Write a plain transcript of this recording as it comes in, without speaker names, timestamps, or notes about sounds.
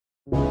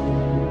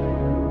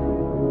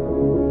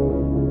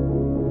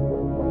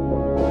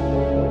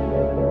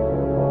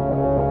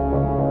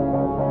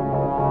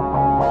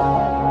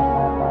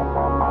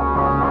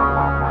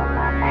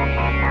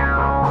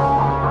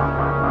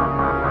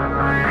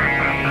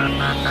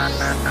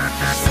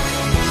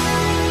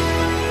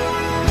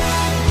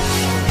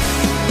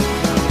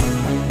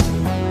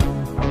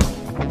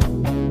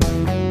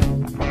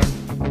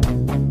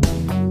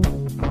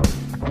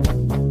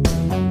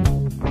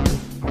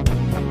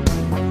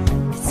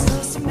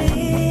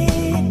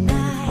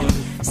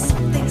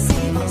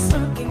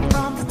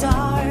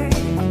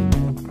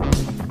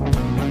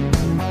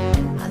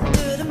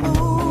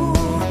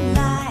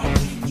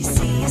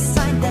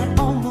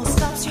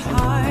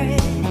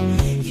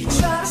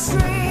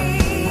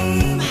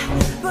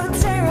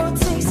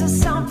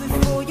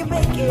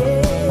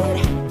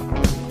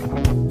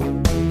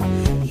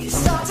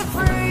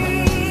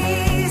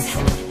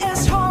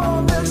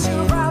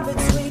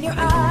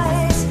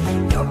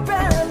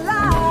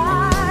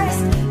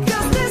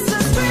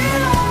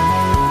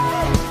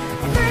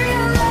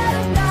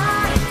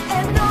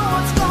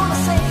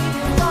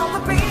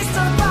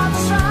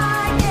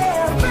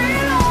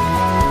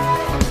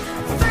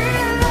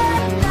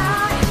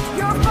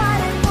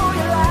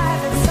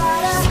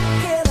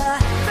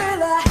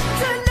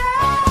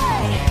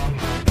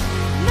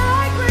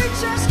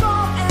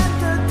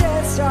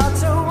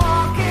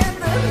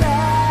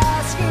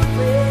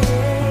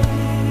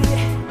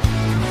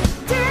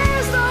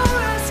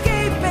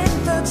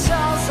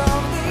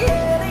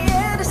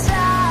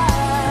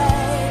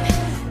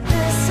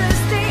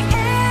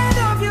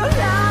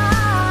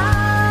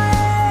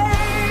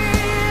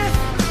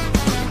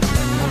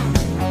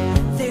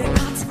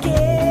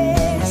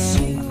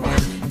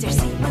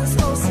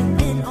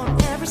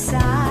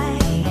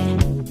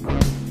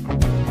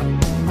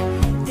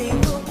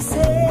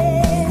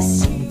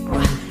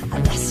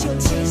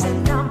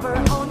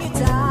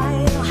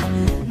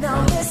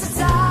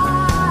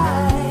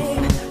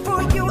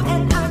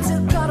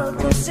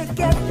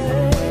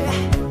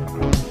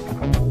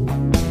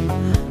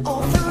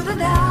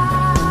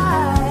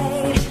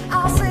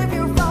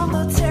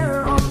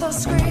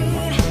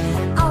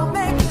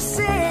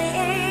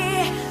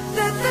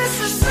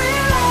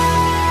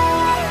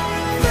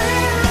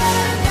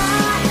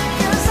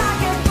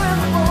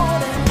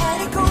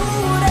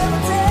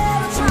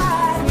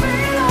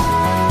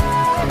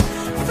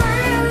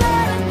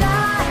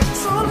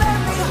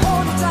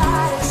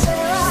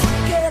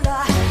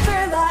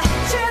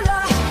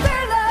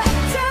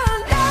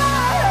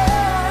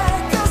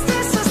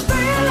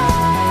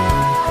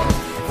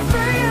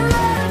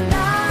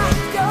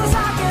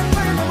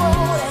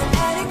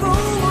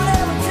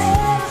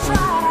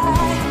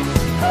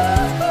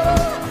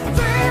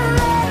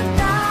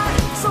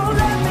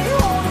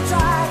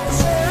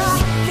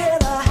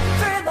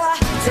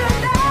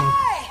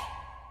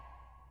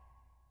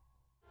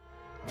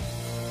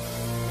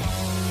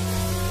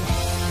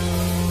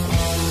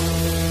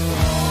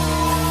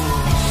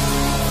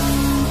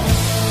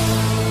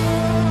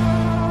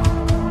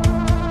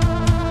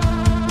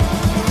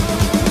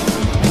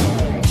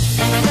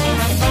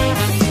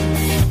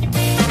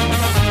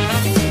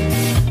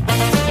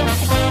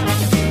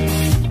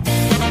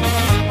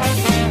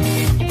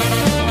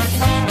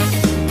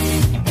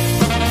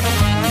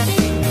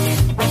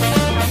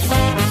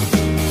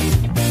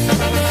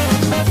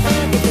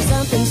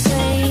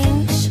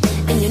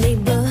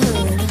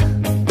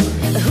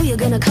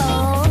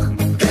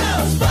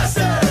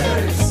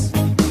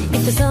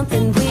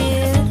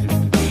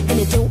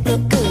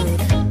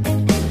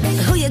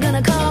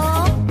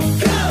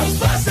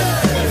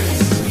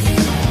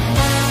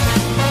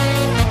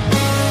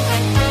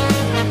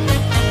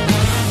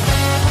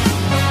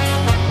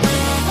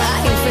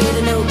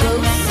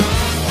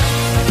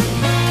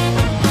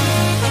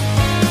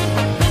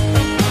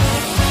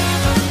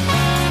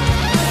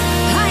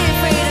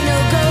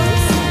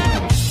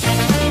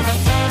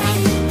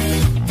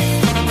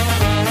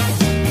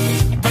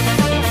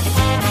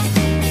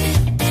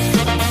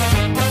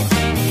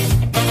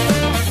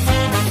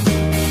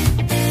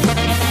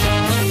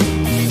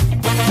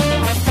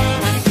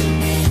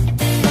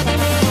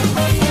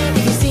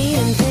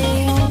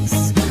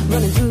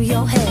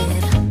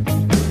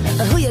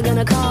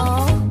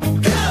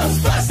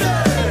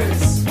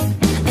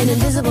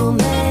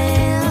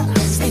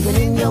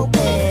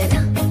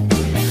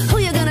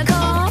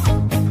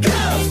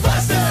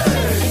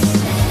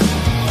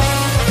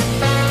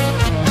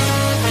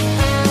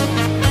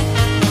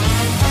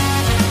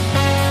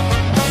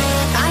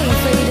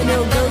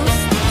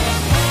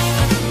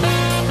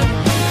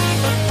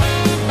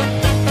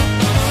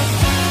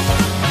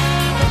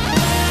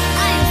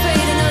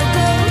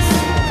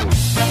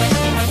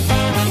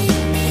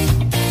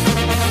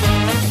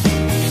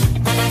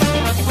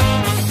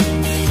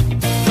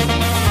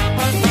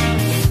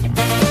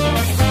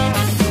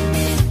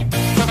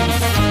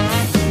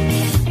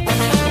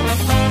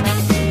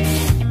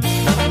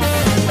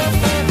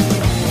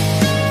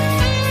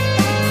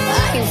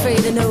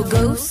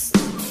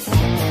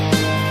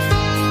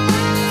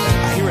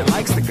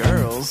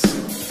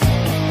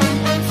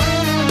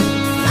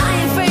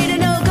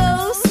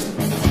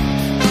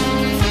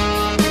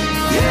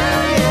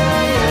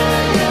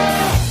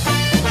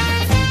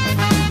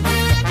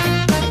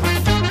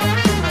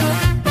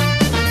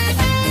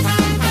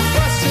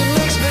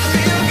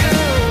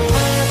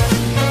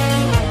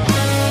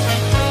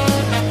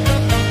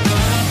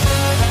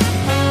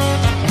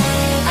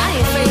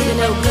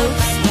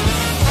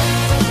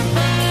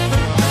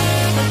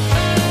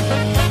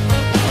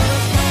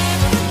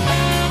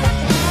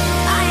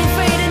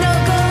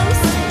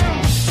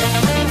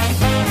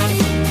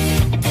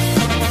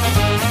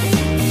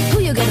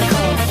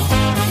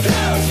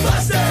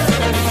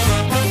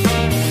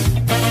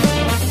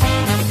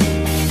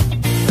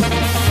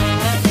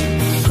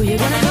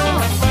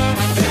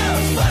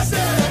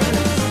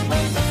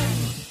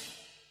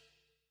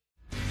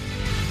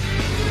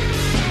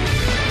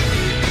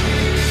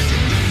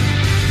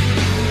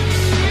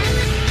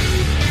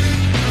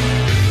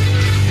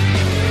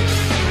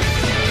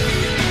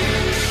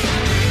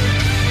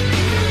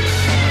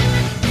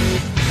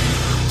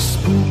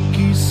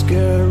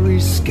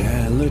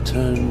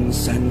skeletons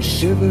send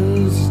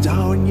shivers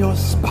down your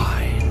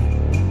spine.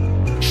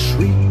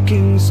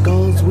 Shrieking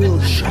skulls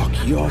will shock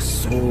your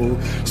soul,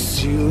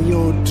 seal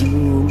your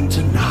doom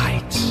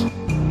tonight.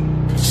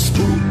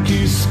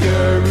 Spooky,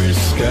 scary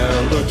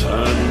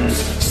skeletons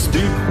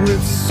speak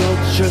with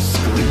such a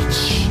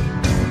screech.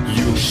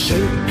 You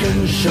shake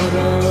and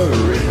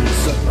shudder in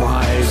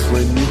surprise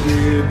when you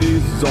hear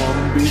these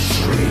zombies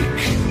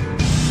shriek.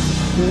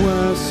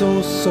 We're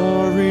so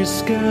sorry,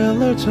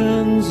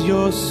 skeletons,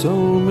 you're so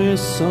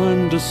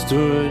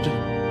misunderstood.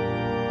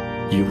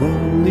 You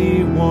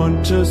only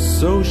want to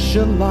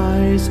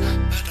socialize,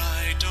 but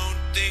I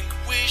don't think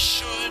we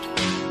should.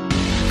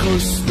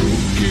 'Cause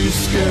spooky,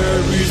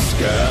 scary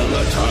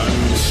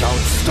skeletons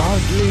shout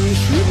startling,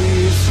 shrilly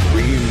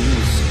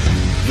screams.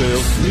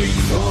 They'll sneak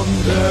from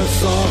their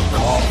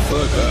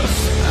sarcophagus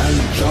and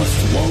just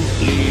won't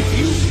leave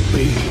you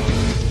be.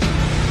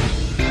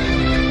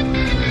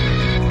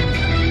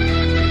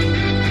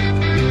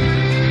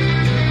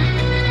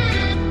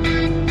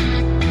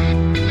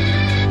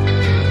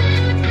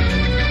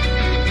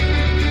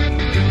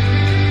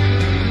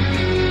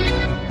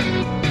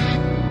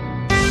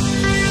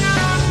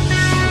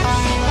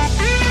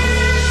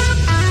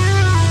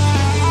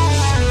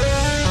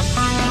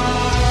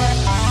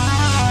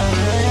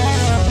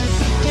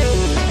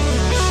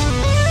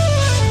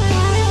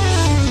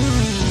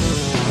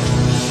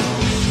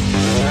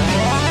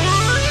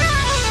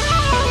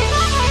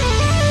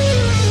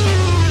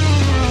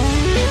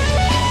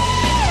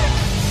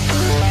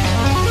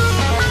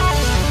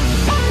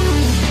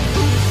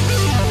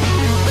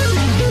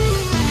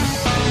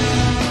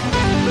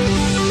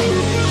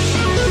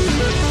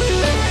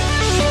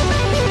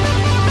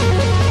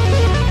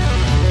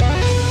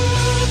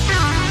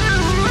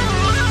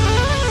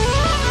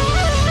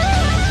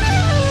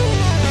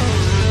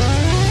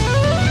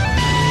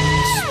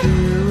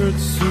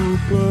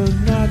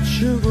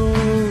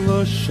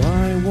 Supernatural,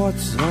 shy,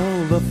 what's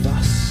all the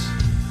fuss?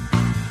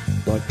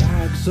 But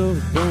bags of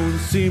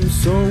bones seem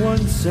so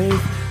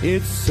unsafe,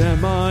 it's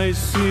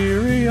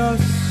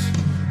semi-serious.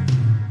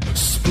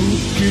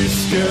 Spooky,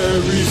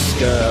 scary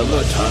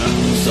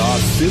skeletons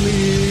are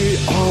silly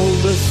all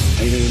the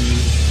same.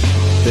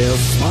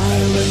 They'll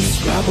smile and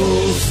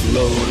scrabble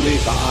slowly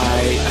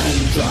by and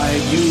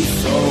drive you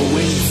so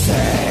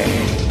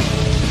insane.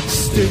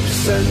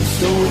 Sticks and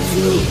stones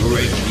will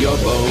break your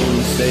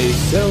bones, they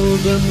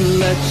seldom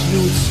let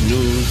you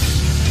snooze.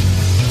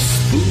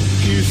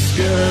 Spooky,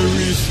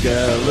 scary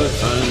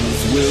skeletons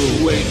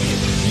will wake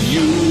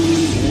you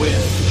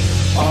with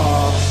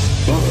a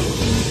bone.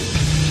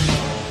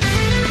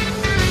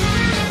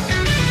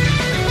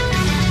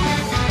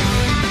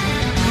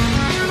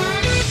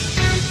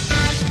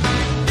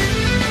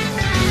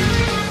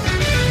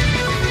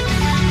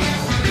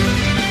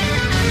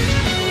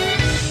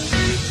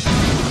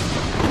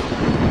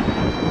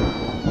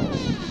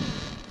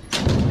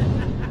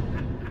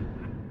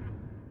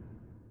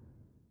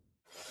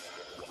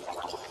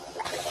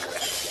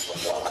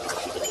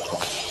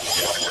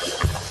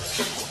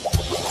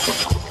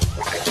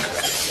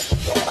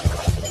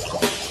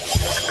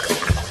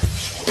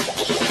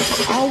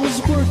 I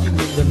was working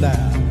in the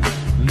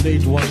lab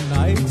late one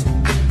night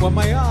when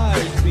my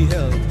eyes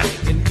beheld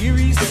an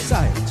eerie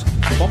sight.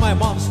 For my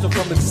monster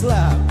from its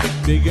slab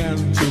began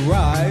to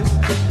rise,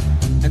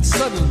 and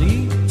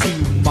suddenly, to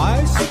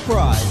my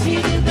surprise, he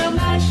did the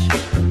mash.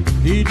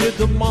 He did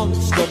the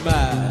monster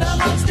mash. The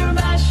monster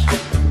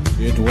mash.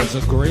 It was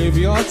a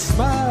graveyard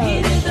smash.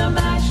 He did the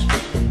mash.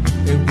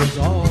 It was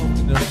all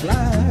in a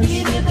flash.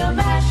 He did the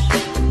mash.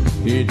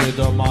 He did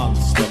the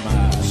monster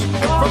mash.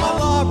 From a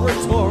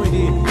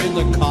laboratory in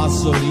the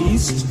castle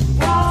east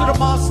to the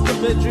master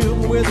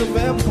bedroom where the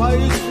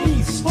vampires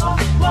feast.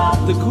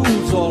 The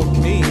ghouls all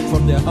came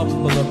from their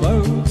humble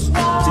abodes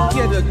to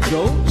get a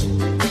jolt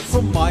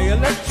from my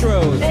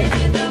electrode. They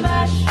did the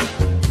mash.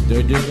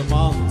 They did the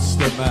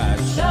monster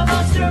mash. The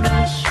monster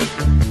mash.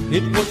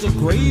 It was a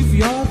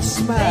graveyard They did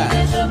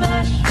smash. the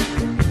mash.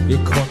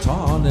 It caught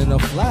on in a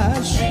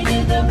flash. They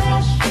did the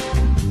mash.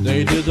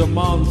 They did the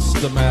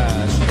monster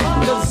mash.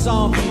 The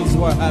zombies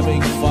were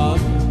having fun.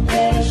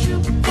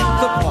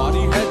 The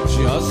party had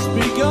just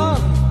begun.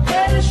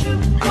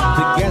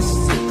 The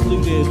guests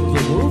included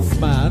the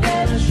Wolfman,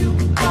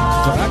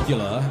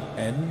 Dracula,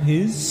 and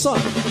his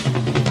son.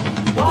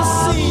 The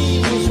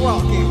scene was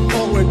rocking,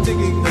 all were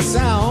digging the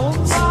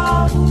sounds.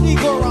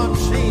 Igor on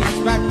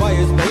chains, backed by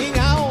his baying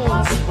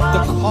hounds.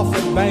 The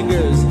coffin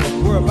bangers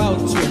were about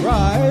to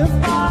arrive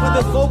when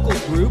the vocal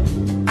group,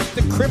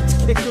 the Crypt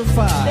Kicker They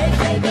Five,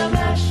 played the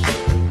mash.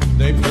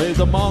 they played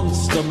the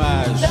monster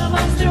mash. The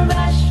monster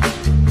mash.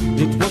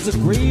 It was a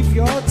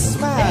graveyard They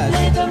smash.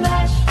 played the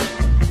mash.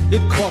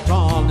 It caught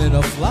on in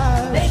a They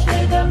flash.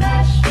 played the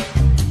mash.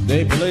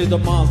 They played the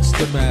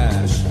monster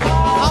mash.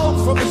 Out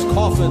from his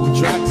coffin,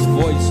 Drax's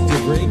voice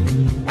did ring.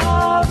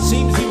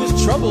 Seems he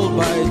was troubled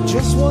by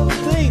just one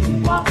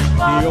thing.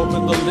 He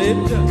opened the lid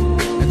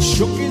and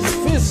shook his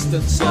fist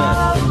and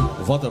said,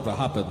 "Whatever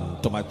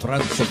happened to my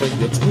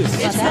Transylvania twist?"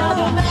 It's now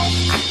the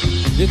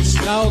mash. It's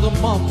now the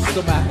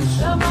Monster Mash,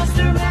 The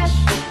Monster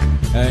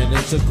Mash. and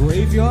it's a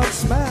graveyard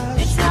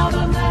smash. It's now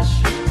the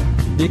mash.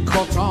 It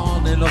caught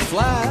on in a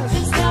flash.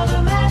 It's now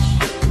the mash.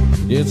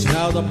 It's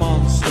now the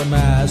Monster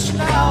Mash.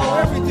 Now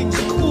everything's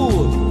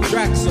cool.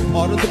 Drax a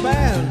part of the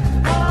band,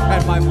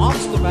 and my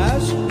Monster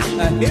Mash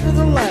a hit of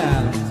the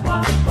land.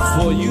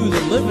 For you,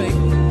 the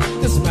living,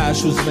 this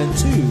mash was meant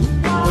to.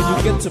 When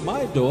you get to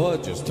my door,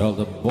 just tell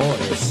the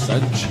boys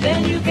sent you.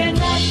 Then you can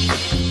mash.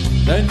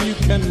 Then you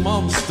can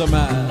Monster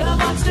Mash. The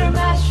Monster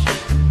Mash.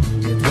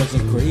 It was a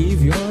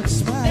graveyard Then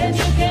smash.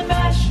 you can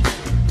mash.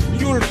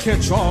 You'll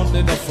catch on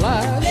in a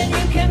flash. Then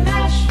you can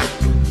mash.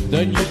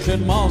 Then you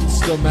can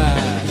Monster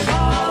Mash.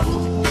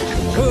 Monster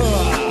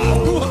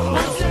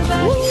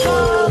Mash.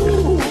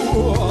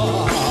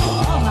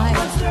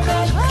 Monster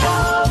Mash.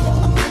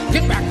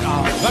 Get back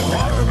now. That's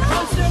right.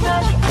 Monster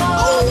Mash.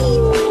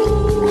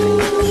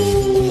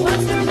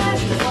 Monster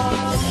Mash.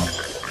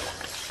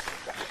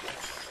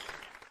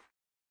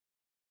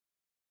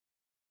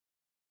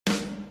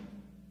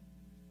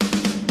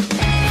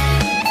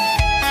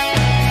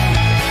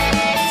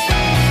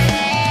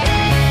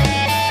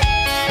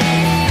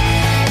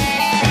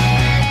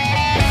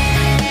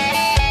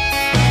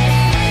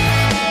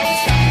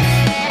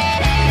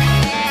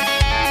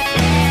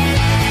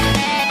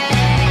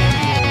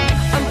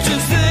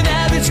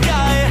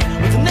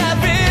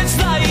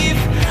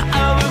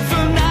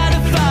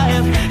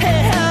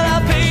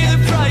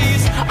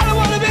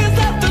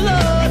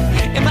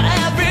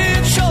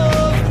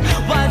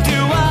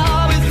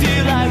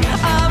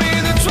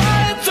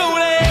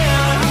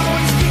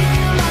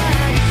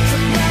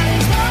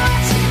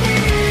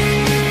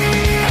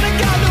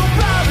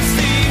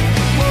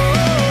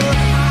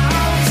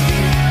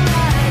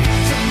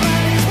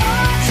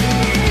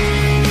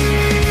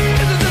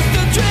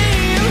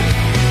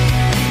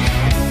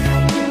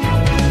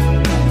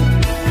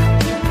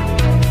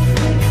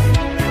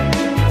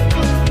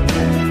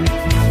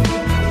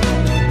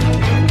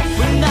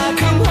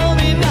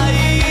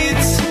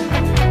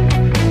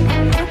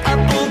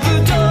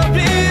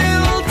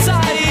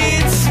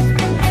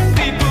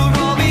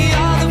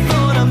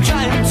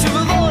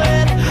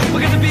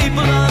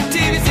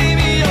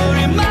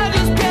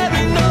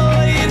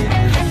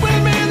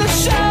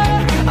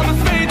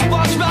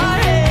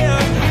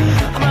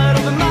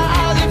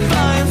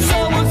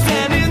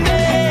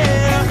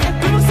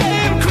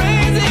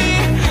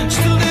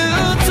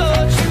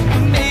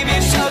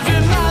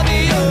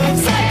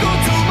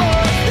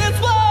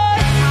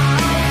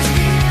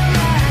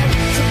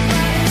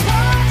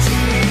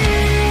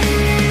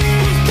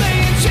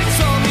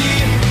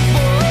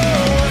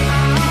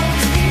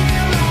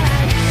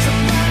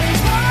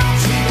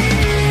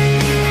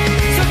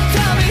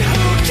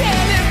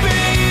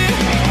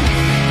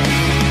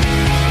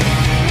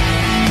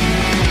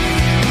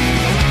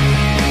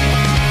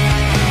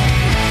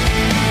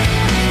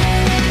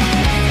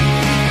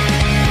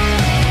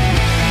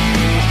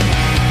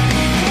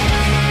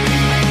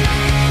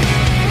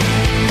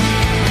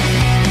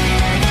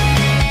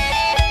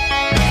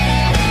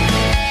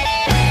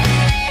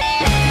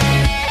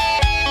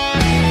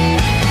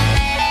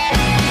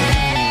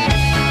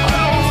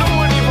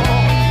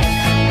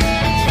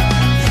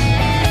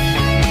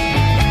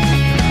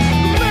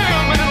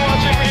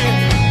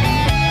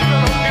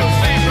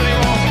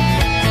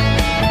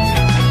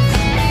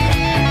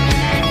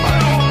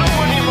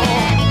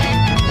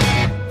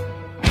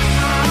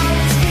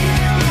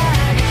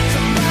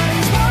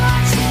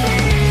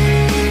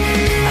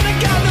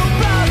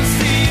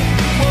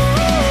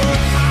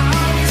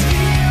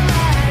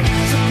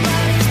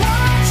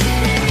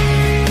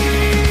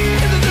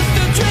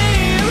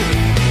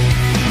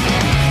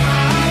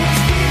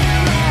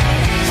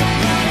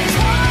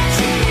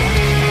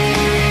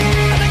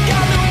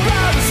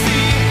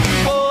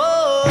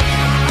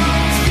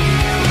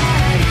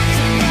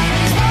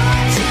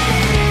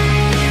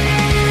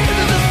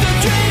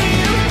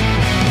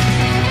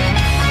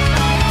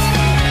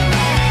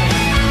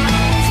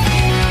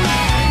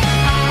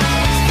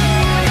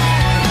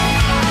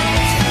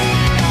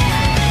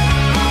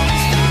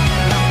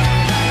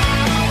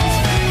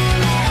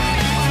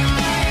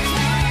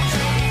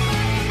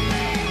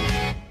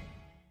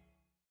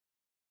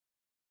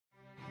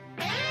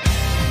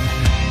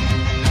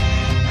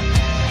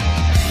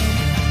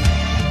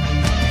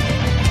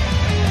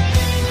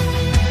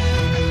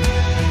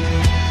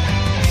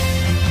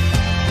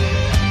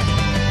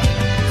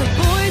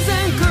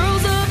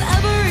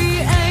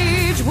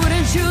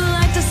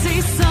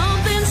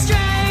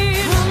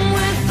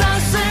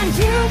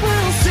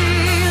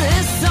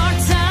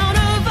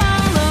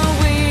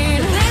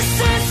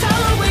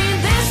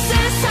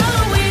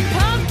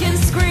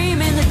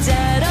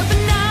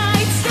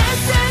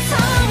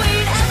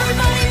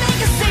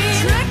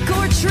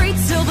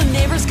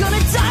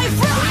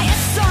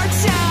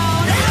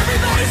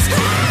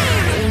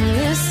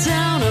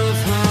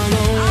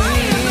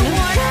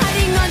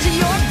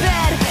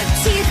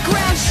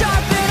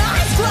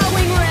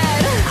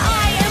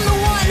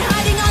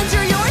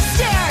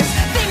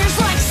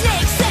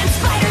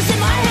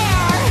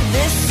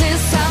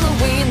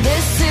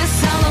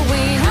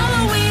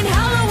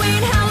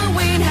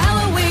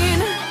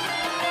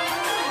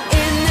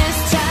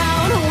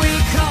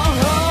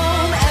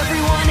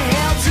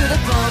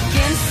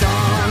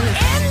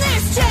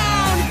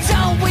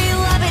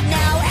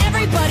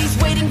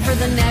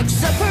 next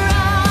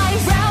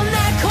surprise. Round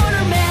that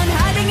corner, man,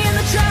 hiding in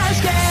the trash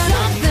can.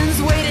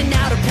 Something's waiting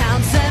now to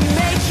pounce and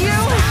make you.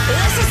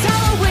 This is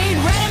Halloween,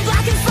 red and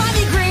black and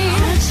slimy green.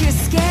 Aren't you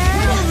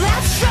scared? Well,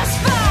 that's just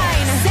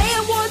fine. Say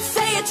it once,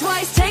 say it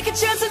twice, take a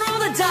chance and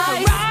roll the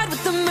dice. Ride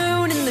with the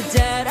moon in the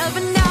dead of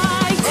a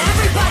night.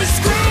 Everybody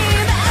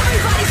scream,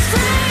 everybody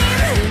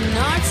scream. In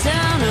our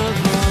town of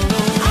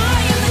Halloween,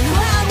 I am the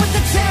clown with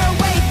the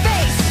tearaway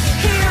face.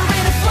 Here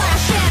in a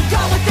flash and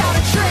gone without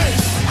a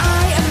trace.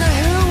 I am the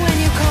who when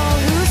you call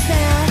who's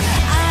there.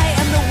 I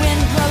am the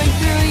wind blowing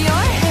through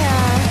your hair.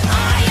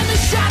 I am the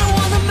shadow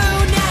on the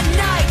moon at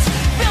night,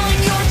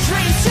 filling your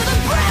dreams to the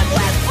brim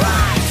with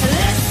fright.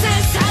 This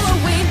is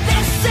Halloween,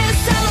 this is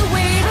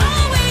Halloween.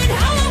 Halloween,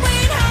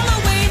 Halloween,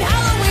 Halloween,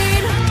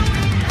 Halloween.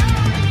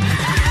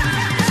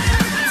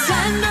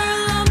 Tender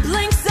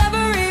lumplings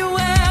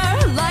everywhere.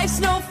 Life's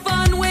no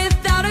fun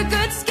without a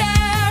good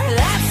scare.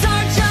 That's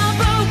our job,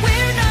 but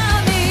we're not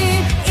me.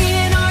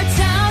 In our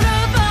town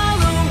of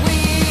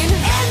Halloween.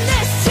 In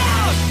this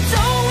town,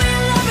 don't we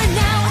love it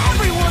now?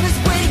 Everyone is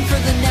waiting for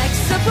the next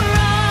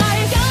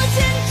surprise.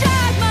 Skeleton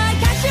Jack might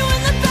catch you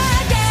in the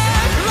back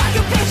end. Like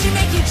a bitch, you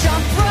make you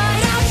jump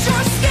right out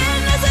your skin.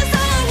 This is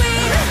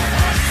Halloween.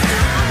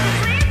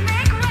 Please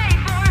make way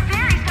for a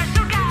very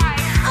special guy.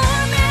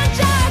 Our man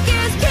Jack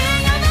is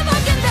king of the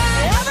pumpkin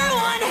patch.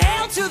 Everyone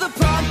hail to the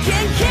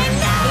Pumpkin King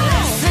now.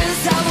 This is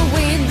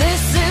Halloween,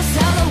 this is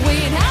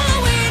Halloween.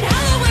 Halloween,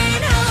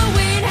 Halloween,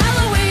 Halloween,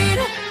 Halloween.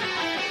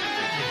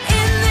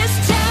 In this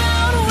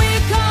town we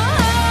call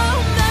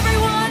home.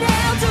 Everyone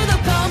hail to the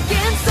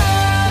pumpkin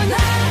song.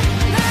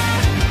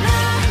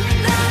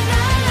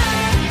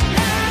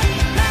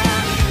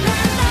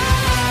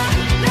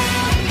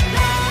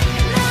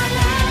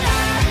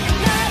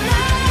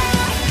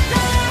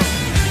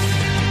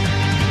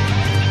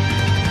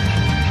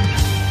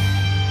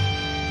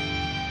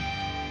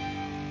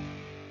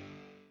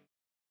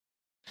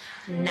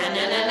 La,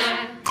 la, la, la,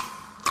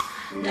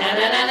 la,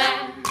 la, la, la,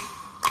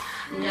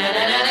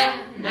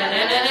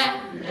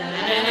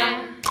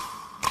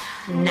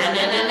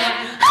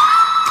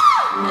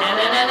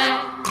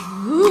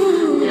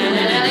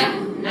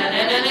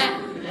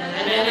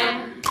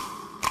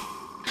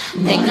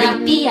 They're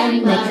creepy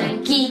and they're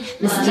clicky,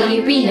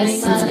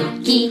 mysterious and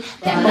spooky.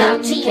 They're all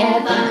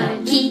together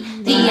lucky,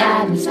 the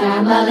Addams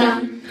Family.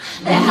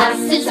 Their house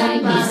is a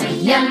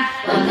museum,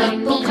 where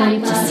people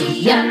come to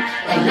see them.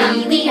 They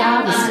really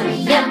are a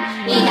scream,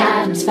 the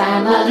Addams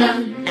Family.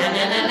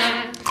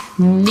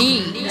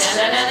 Neat,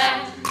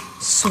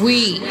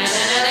 sweet,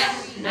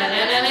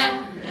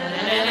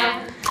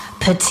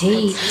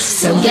 petite.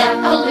 So get a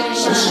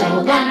witch and show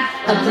one,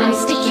 a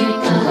broomstick you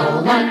can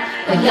roll one.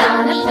 We're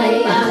gonna play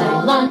a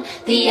cool one,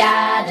 the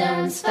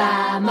Addams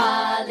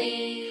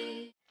Family.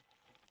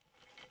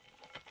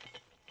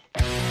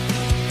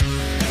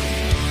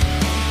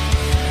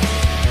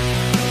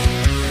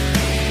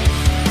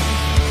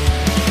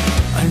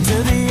 Under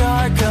the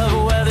arc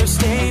of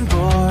weather-stained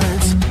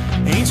boards,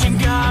 ancient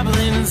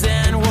goblins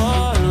and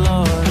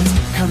warlords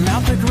come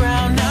out the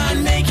ground, not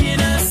making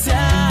a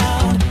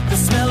sound. The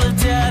smell of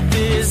death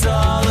is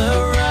all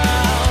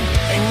around.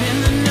 And in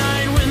the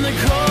night when the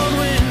cold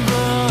wind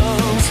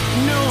blows,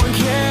 no one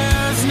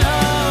cares,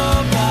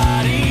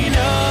 nobody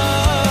knows.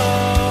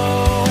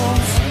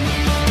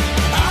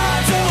 I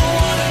don't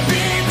wanna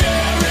be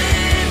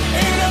buried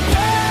in a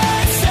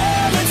pet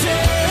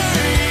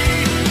cemetery.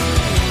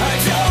 I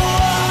don't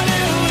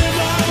wanna live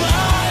my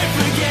life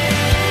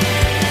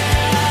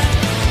again.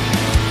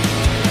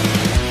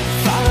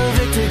 Follow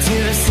Victor to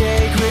the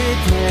sacred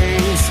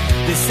place.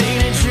 This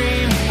ain't a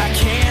dream, I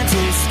can't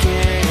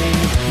escape.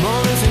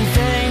 Molars and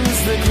fangs,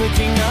 the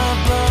clicking of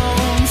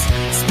bones.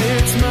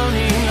 Spirits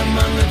moaning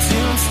among the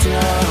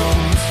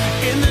tombstones.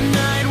 In the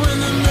night when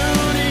the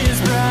moon is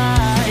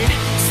bright,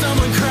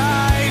 someone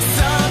cries,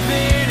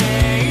 something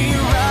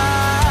ain't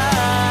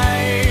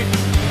right.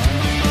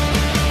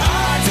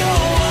 I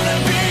don't wanna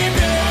be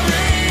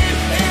buried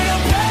in a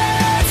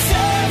pet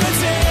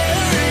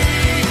cemetery.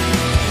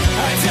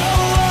 I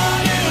don't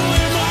wanna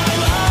live my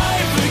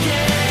life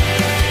again.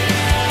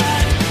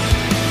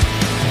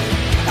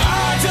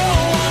 I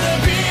don't wanna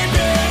be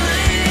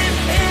buried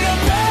in a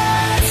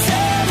pet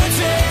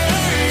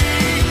cemetery.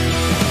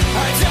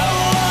 I don't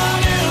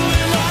wanna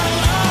live my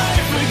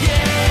life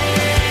again.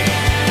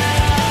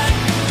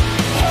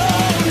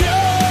 Oh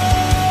no.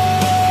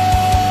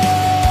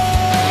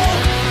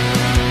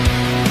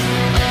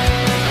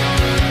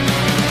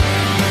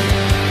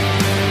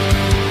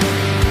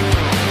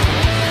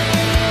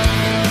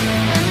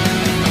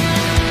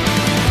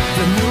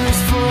 The moon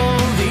is full,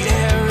 the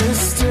air is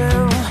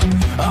still.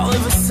 All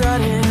of a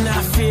sudden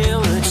I feel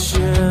a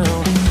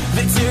chill.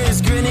 Victor is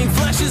grinning,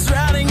 flesh is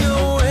rotting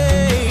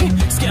away.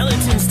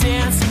 Skeletons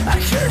dance, I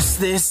curse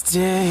this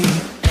day.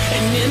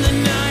 And in the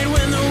night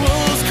when the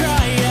wolves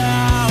cry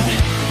out,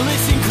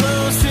 listen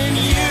close and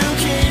you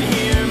can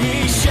hear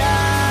me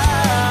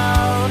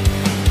shout.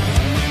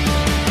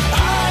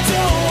 I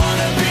don't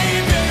wanna be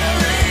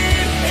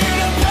buried in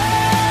a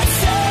pet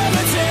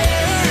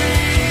cemetery.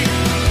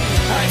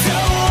 I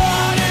don't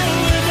wanna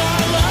live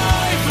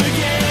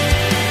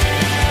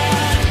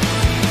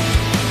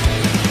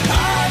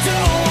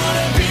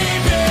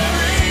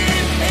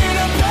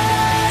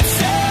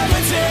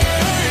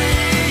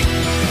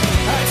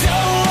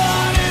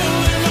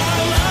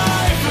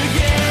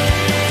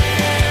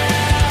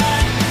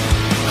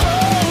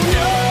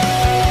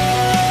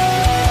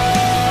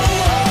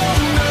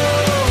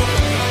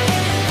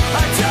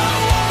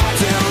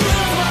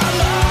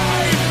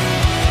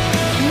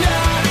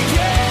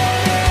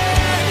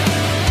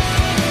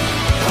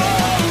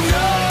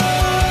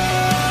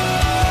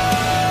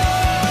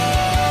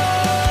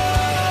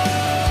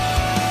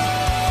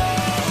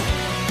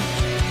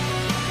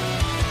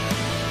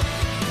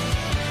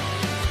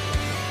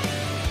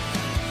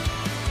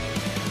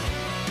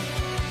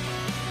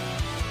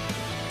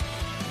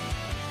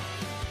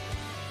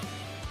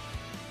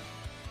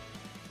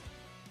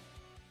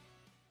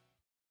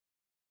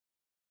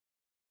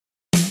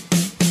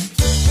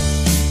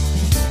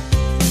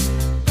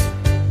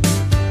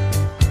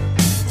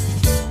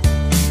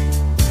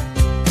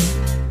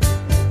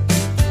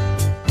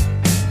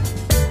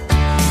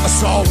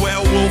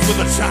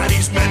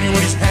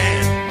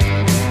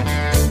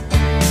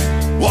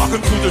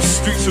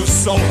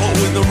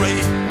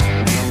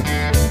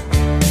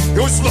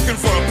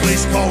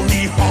take all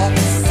the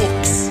harmless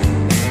folks.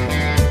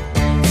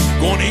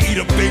 Gonna eat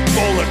a big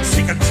bowl of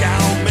chicken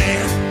chow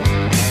mein.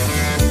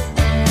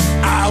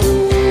 Ow,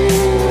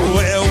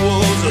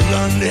 werewolves of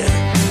London.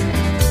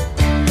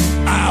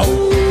 Ow.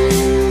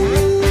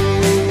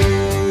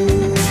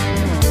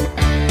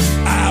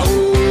 Ow,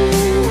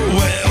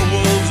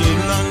 werewolves of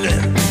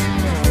London.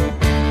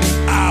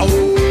 Ow.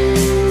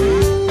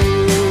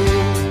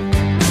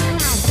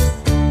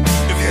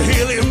 If you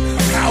hear him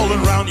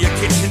howling round your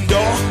kitchen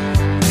door,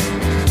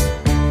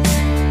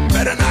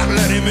 better not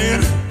let him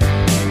in.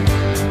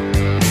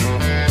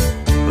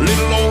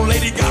 Little old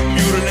lady got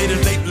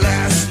mutilated late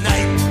last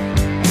night.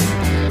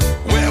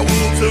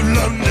 Werewolves of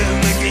London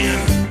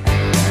again.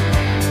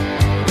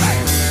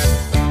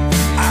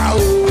 Ow,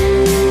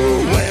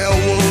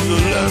 werewolves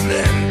of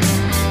London.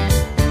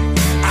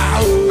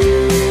 Ow.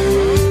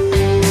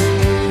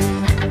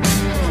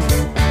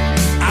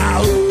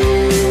 Ow,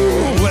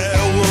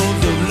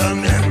 werewolves of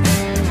London.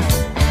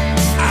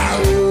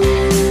 Ow.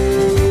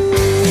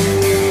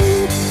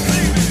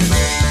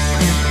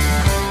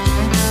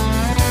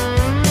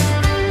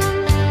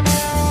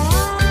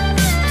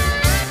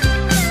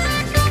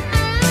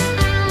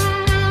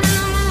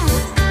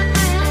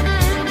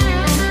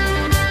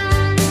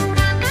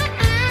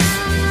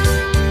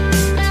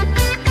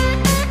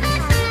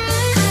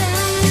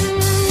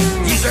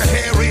 He's a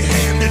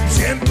hairy-handed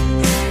gent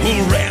who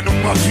ran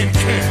amok in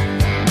Kent.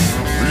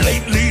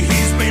 Lately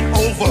he's been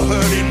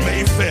overheard in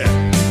Mayfair.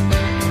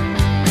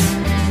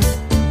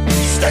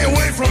 Stay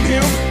away from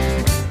him,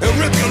 he'll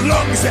rip your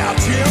lungs out,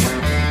 Jim.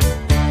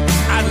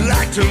 I'd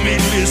like to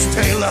meet Liz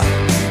Taylor.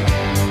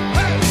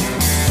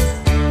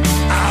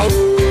 Ow,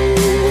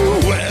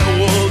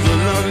 werewolves of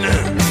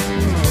London.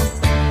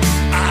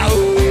 Ow.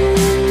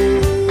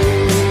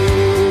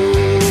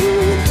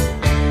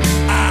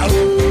 Ow,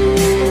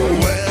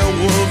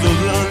 werewolves of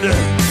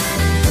London.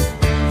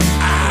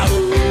 Ow.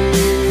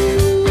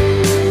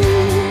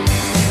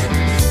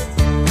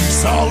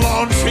 Saw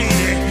Lon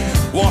Chaney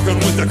walking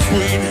with the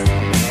Queen,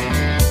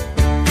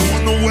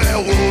 doing the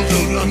werewolves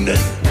of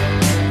London.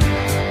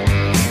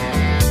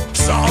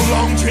 Saw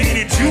Lon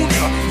Chaney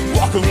Jr.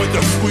 walking with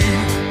the Queen,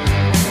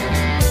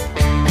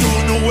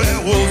 doing the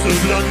werewolves of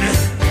London.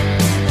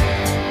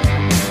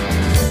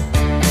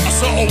 I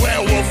saw a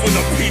werewolf with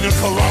a pina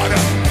colada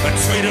and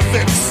Trader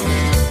Vic's,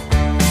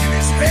 and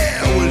his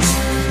hair was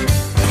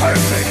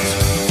perfect.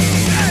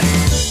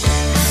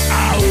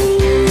 Ow,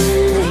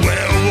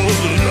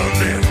 werewolves of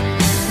London.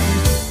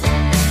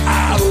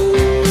 Ow.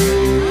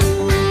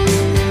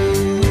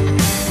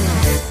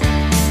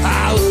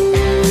 Ow,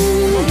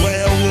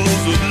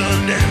 werewolves of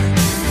London.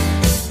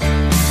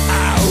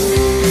 Ow.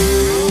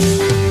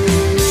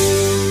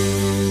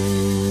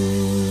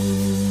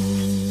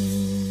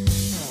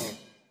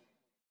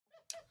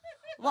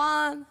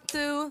 1,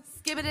 2,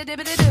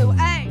 skibbity-dibbity-doo,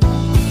 hey!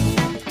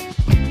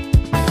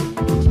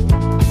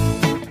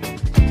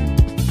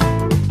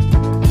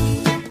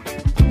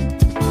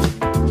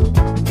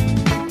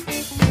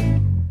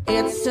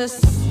 It's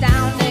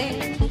astounding,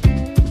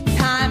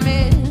 time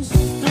is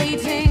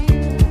fleeting,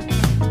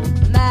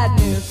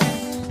 madness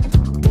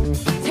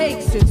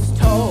takes its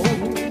toll.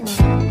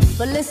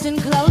 But listen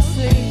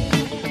closely,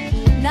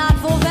 not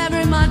for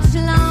very much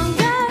longer.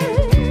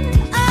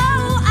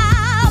 Oh,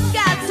 I've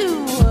got to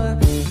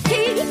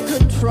keep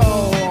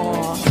control.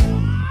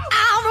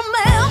 I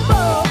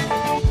remember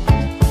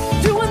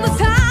doing the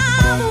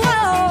time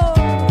well,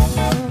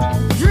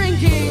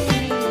 drinking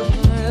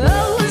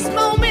those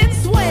moments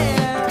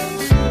where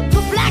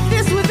the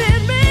blackness within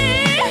me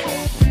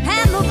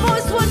and the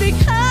voice would be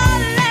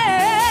calling.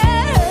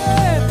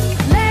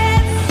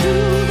 Let's do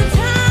the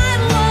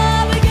time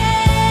warp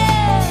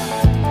again.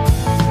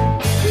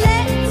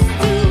 Let's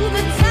do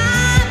the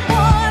time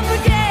warp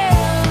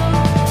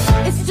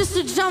again. It's just a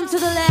jump to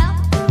the left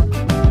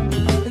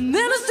and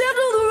then a step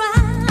to the right.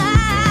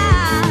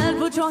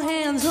 Put your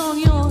hands on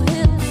your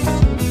hips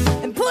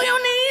and pull your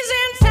knees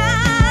in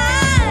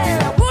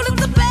tight. What is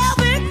the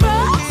velvet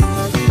cross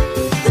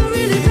that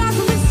really drops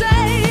when we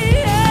say,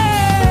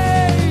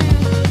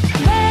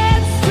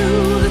 let's do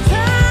the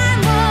time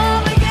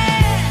warp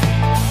again.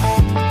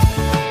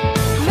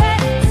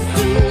 Let's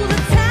do the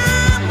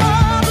time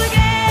warp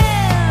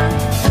again.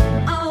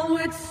 Oh,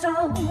 it's so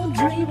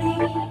dreamy,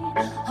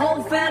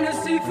 whole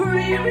fantasy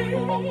creamy.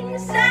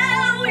 So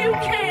you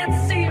can't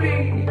see me,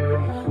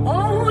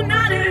 oh,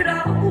 not at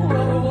all.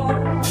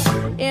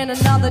 In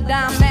another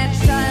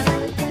dimension,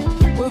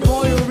 with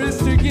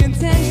voyeuristic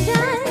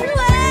intention,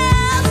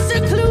 well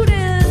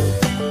secluded,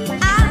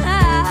 I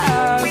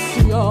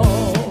see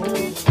all.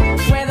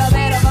 With a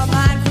bit of a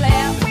mind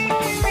flip,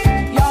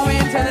 you're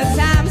into the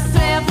time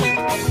slip.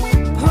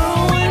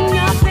 Oh, and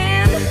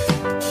nothing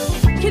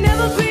can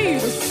ever be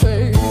the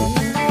same.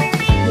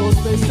 You're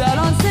spaced out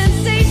on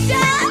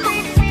sensation,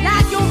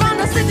 like you're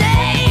under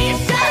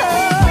sedation.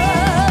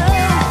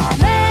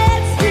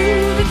 Let's do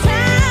the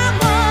time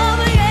warp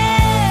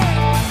again.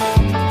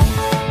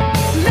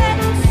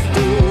 Let's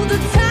do the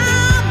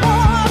time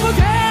warp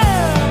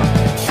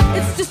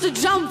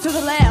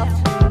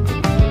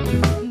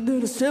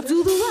step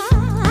to the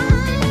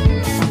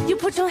right. You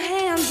put your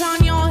hands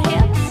on your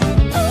hips.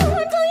 Ooh,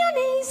 and pull your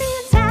knees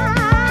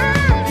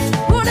inside.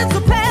 Well, it's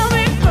a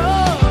pelvic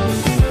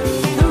thrust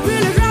that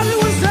really drives you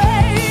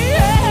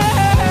insane.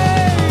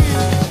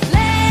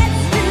 Let's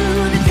do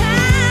the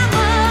time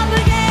up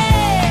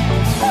again.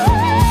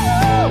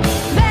 Ooh,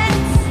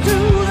 let's do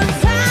the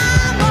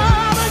time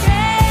up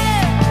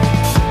again.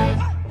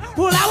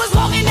 Well, I was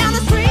walking down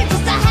the street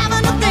just to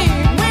having a thing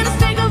when a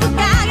stink of a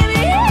guy gave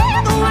me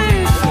the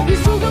wind. He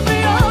swooped me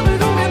up and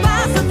took me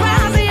by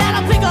surprise. He had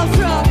a pickup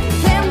truck,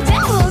 them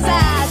devil's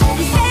eyes.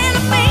 He stared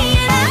at me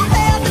and I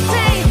felt the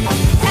same.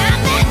 Time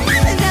that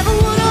nothing ever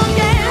would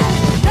again.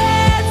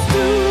 Let's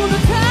do the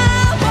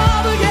time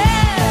up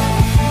again.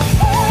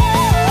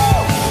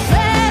 Ooh,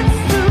 let's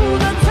do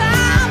the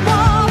time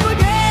up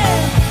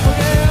again.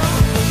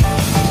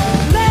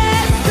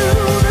 Let's do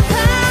the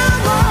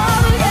time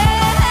up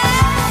again.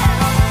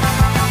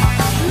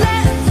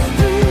 Let's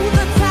do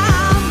the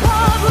time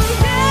up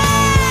again.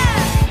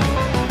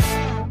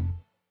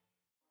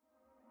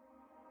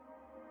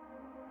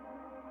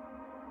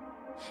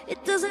 It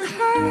doesn't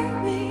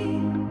hurt me.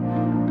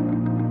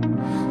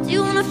 Do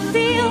you wanna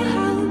feel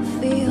how it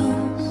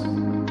feels?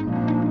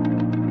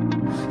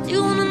 Do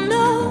you wanna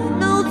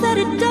know that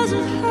it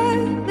doesn't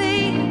hurt me?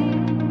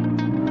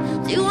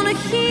 Do you wanna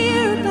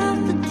hear about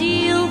the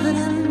deal that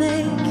I'm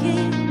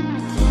making?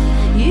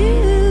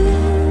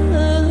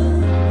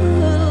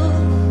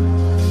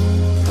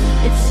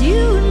 It's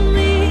you and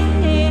me.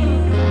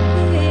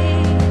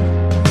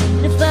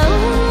 And if I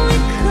only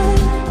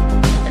could,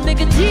 I'd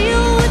make a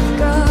deal with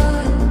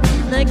God,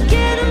 and I'd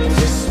get him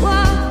to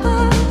swap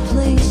our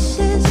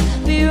places.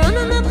 Be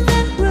running up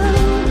that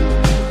road,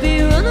 be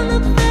running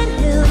up that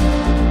hill,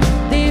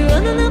 be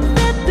running up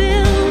that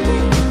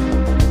building.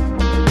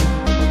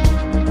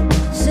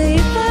 Say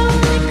if I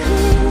only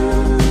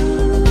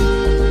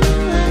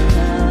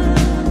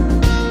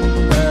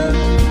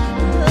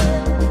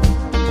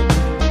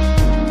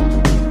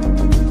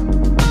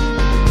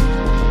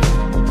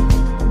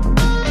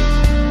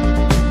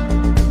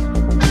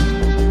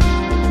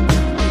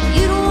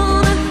You don't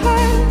wanna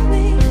hurt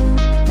me,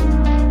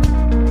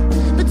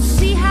 but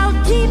see how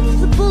deep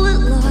the bullet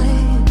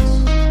lies.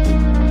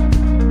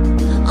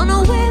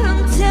 Unaware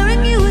I'm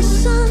tearing you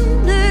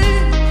asunder.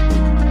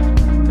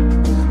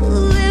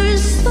 There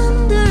is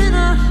thunder in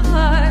our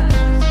hearts.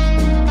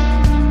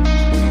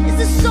 Is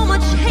there so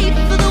much hate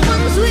for the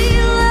ones we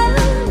love?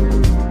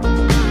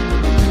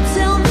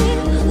 Tell me,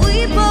 we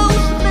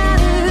both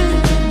matter,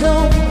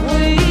 don't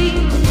we?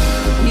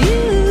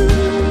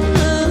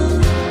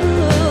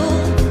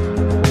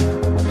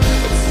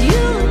 It's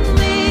you and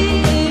me.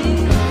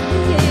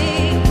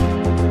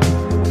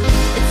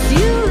 It's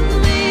you and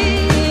me.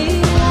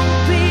 Won't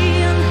be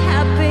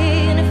unhappy,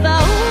 and if I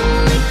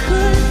only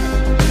could,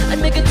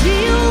 I'd make a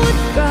deal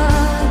with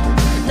God,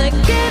 and I'd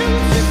get him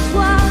to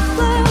swap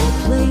our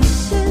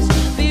places.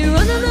 Be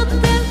running up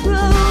that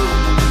road,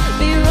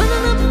 be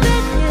running up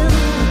that hill,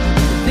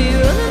 be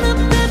running up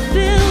that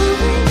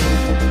building.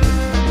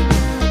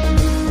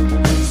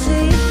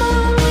 Say if I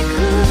only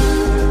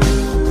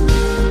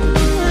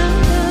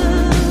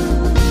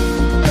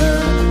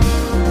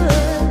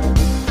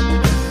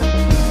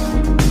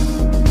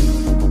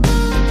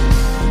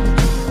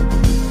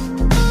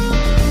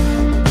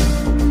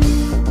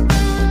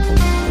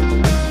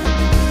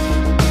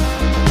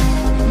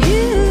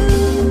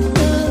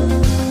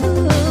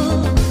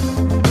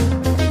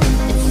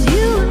It's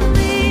you and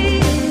me.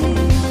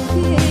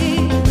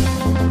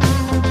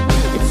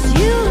 It's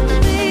you and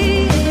me.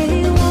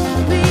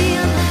 Won't be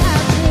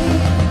unhappy.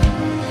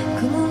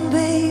 Come on,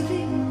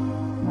 baby.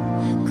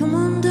 Come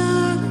on,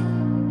 darling.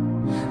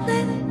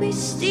 Let me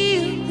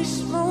steal this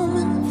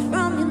moment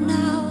from you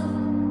now.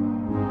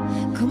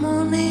 Come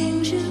on,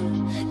 angel.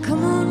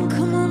 Come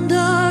on,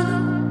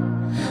 darling.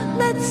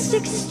 Let's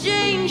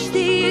exchange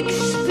the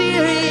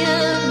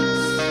experience.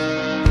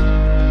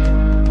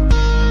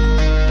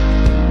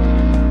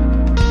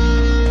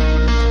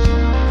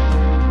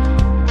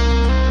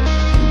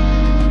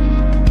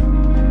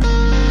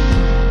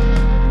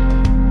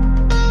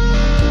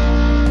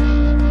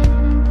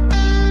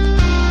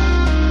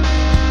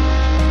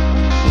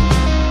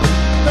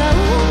 If I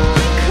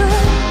only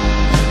could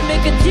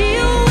make a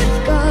deal with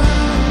God,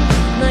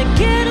 and I'd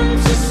get him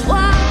to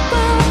swap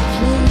our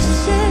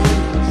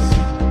places.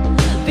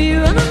 Be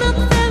running up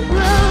that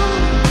road.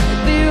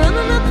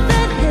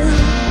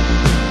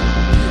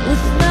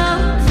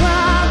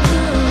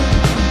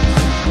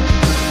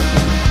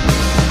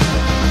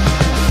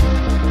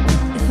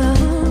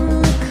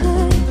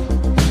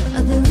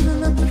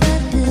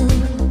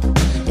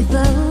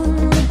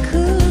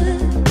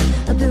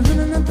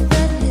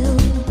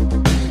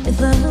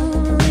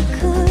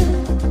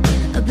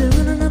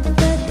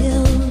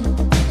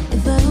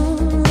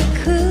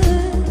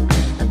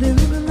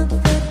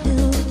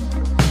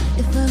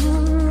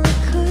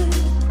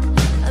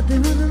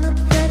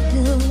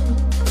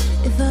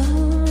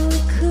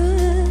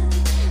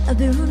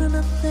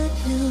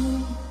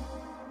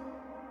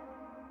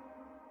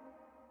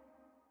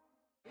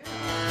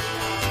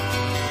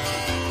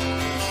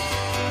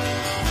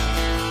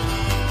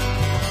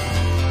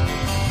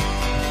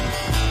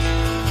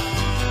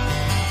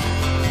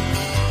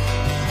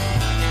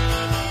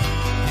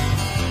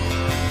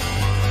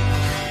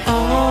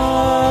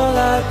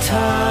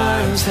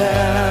 times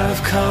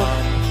have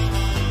come.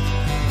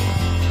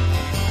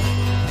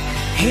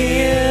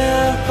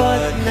 Here,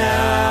 but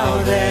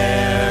now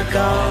they're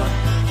gone.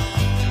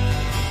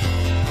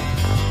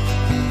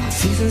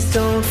 Seasons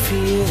don't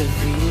fear the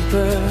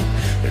reaper,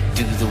 or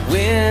do the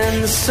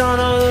wind, the sun,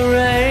 or the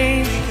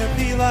rain. We can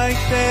be like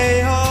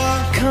they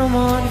are. Come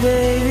on,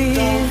 baby.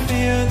 Don't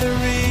fear the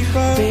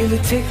reaper. Baby,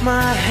 take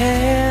my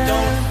hand.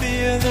 Don't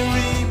fear the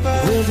reaper.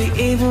 We'll be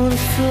able to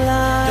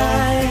fly.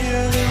 Don't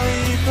fear the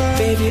reaper.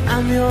 Baby,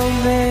 I'm your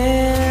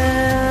man.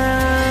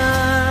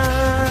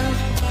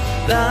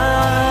 La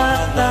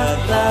la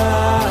la la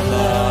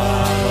la.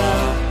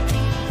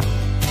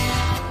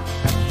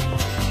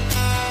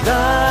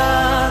 La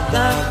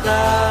la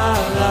la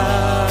la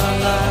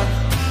la.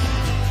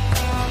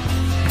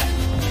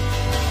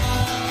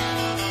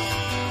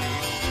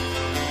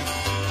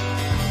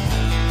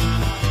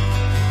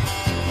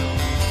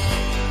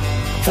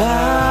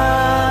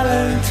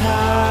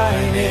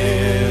 Valentine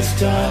is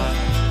done.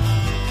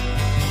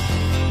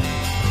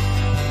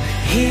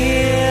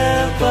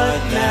 Here, but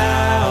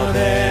now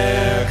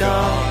they're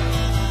gone.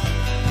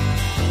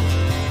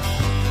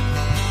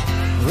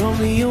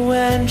 Romeo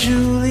and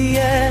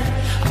Juliet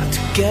are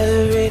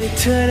together in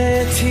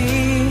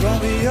eternity.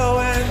 Romeo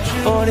and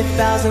Juliet.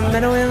 40,000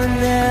 men and women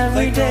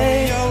every Like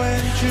day. Romeo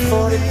and Juliet.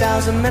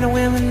 40,000 men and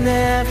women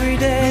every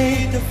day.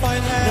 Need to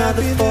find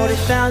Another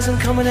happiness. 40,000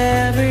 coming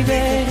every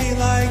day. Be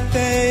like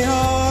they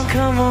are.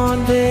 Come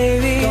on,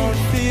 baby. Don't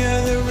fear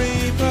the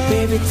reaper.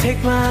 Baby,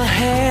 take my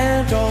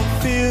hand. Don't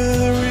fear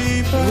the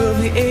reaper. We'll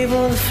be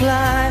able to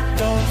fly.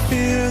 Don't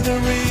fear the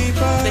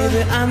reaper.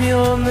 Baby, I'm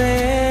your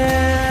man.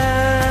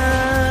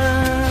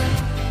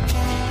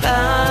 La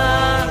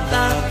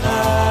la la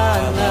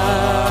la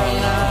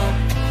la.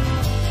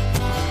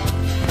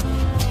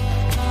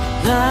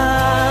 La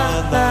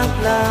la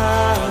la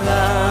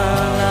la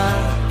la.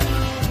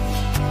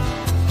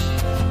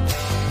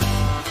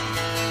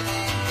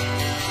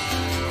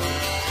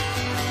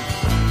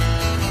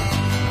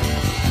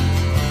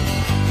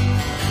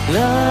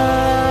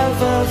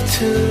 Love of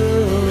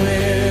two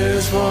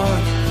is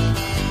one.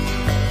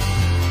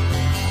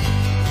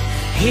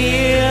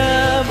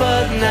 Here,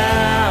 but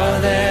now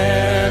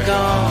they're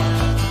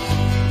gone.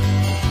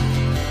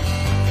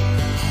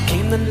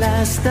 Came the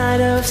last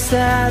night of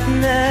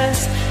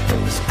sadness. It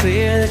was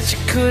clear that you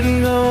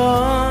couldn't go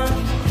on.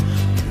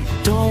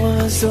 The door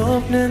was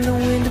open and the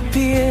wind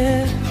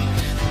appeared.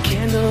 The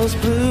candles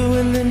blew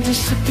and then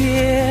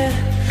disappeared.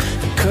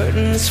 The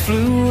curtains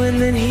flew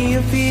and then he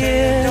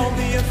appeared. Don't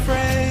be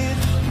afraid.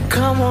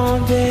 Come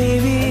on,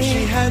 baby.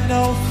 She had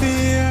no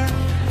fear.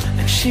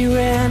 And she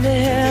ran to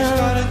him.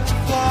 Started to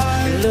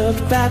fly.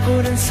 Looked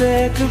backward and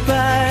said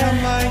goodbye.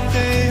 Come like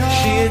they are.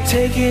 She had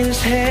taken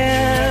his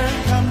hand.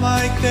 Come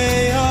like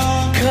they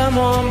are. Come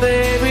on,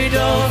 baby,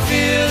 don't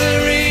fear the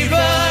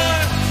reaper.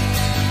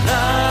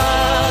 La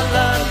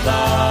la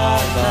la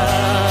la la.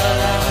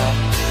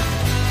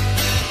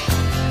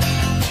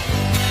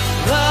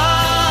 La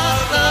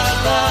la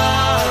la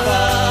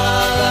la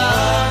la.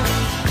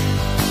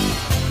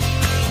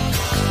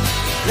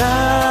 La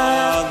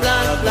la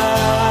la la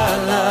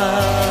la.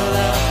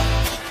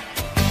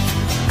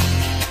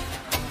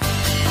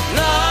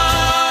 La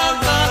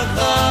la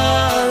la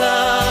la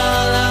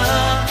la.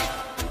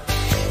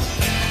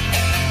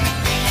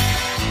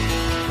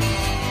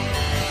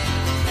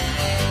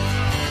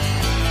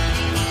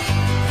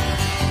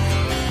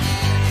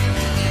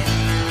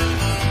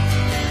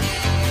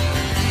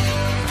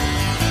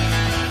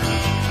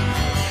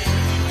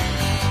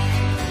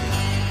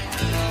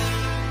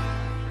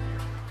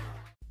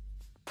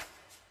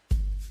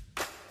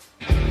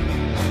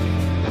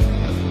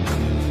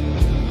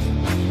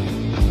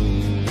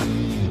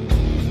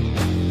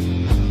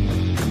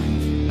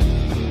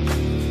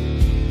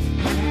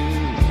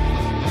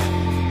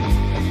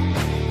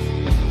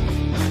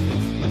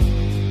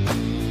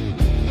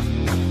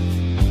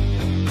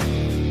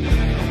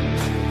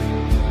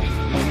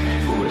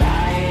 Well,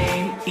 I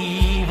ain't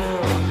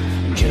evil,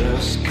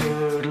 just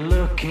good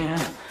looking.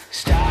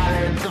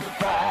 Started the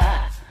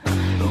fire,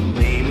 oh,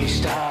 baby,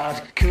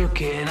 start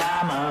cooking.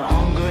 I'm a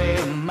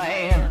hungry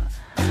man,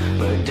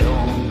 but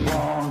don't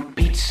want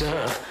pizza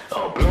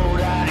or blow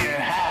down your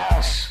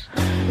house.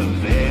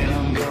 Then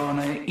I'm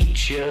gonna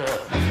eat you,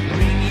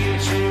 bring you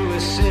to a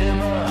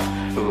simmer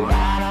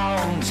right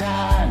on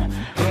time.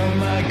 Run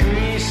my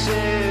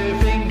greasy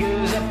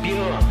fingers up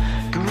your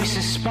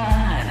greasy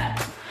spine.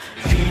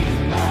 Feed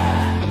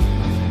my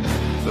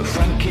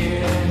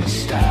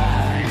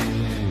Frankenstein.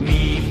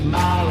 Meet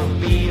my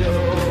libido.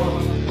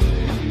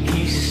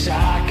 He's a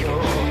psycho.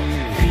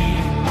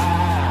 Feed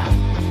my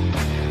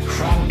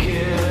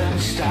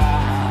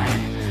Frankenstein.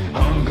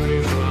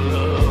 Hungry for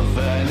love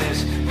and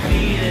it's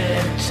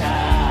feeding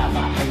time.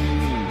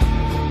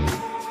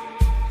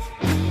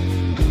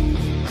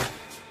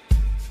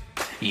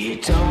 You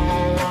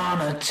don't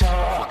wanna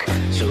talk,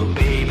 so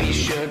baby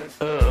shut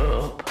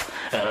up.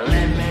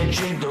 Let me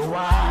drink the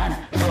wine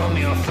from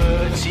your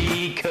fur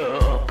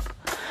teacup.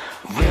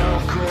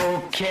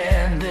 Velcro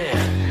candy,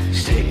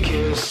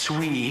 sticker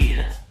sweet.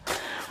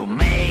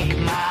 Make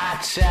my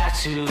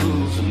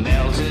tattoos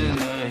melt in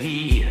the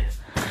heat.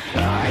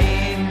 I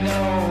ain't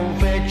no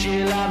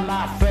veggie like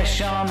my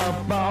flesh on the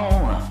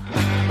bone.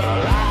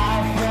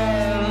 Alive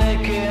for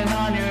licking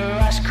on your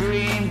ice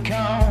cream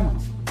cone.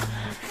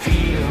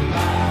 Feel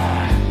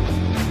my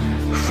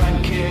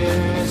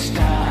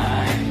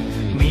Frankenstein.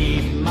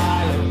 Meet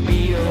my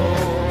libido.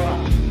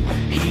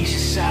 He's a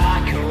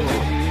psycho.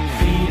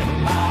 Feed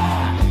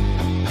my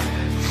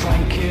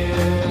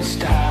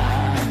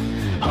Frankenstein.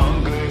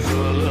 Hungry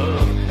for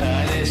love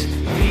and it's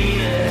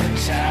feeding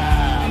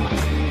time.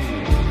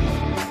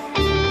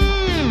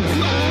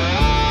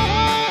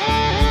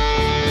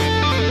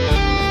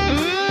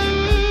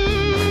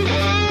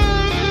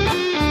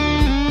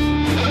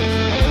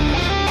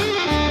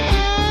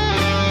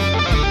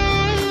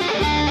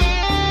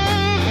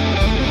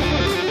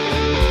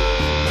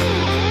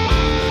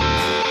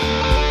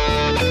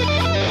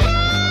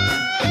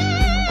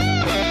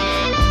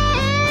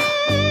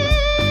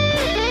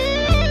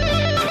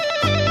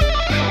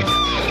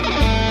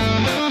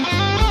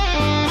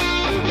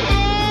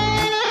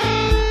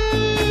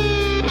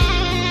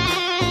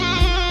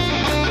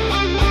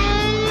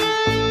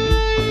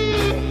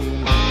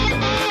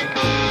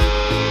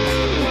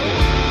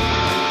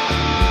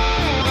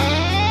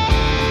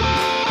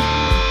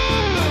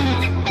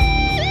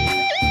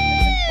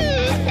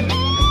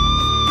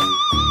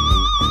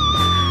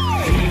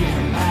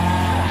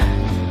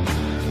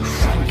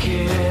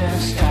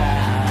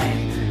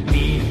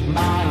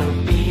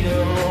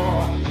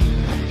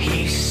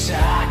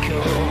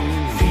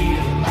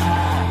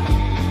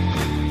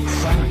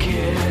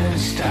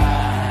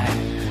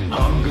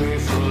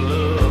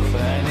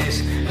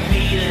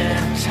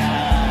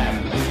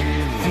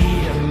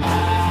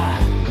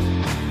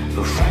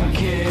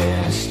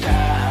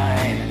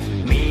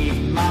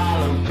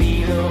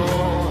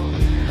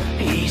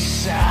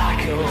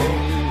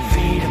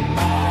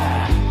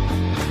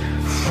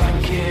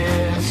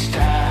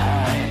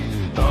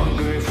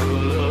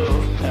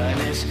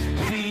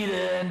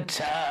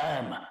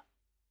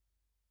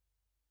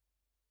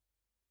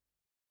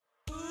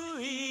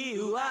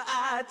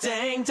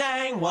 Dang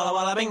dang, walla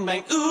walla bing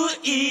bang, ooh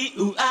ee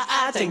ooh ah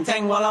ah, dang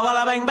dang, walla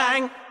walla bang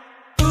bang.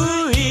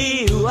 Ooh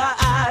ee ooh ah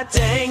ah,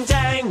 dang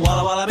dang,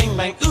 walla walla bing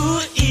bang,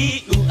 ooh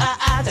ee ooh ah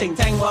ah, dang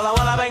dang, walla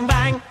walla bang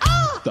bang.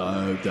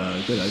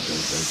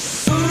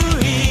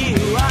 Ooh ee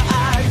ooh ah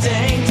ah,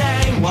 dang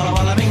dang, walla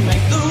walla bing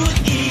bang, ooh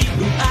ee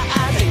ooh ah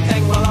ah, dang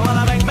dang, walla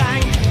walla bang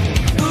bang.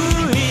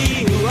 Ooh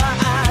ee ooh ah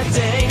ah,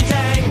 dang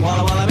dang,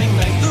 walla walla bing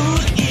bang, ooh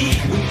ee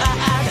ooh ah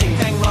ah, dang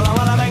dang, walla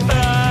walla bang bang.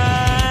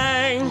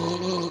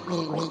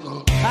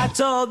 I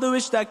told the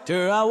witch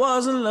doctor I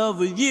was in love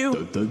with you.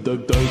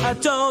 I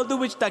told the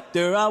witch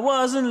doctor I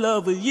was in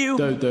love with you.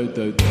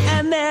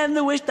 And then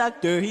the witch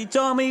doctor, he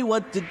told me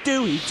what to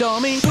do. He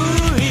told me,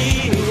 ooh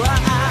ee ooh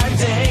ah ah,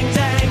 dang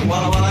dang,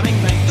 walla walla bing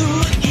bang,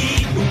 ooh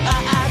ee ooh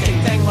ah ah, dang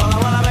dang, walla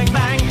walla bang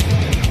bang.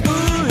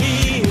 Ooh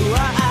ee ooh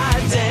ah ah,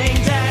 dang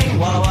dang,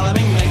 walla walla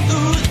bing bang,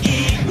 ooh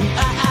ee ooh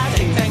ah ah,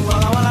 dang dang,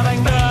 walla walla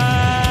bang bang.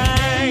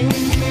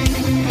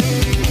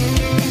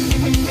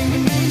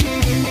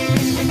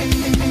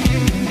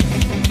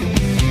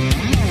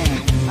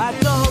 I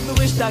told the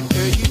witch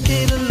doctor you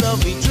didn't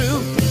love me true.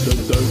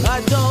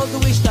 I told the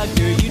witch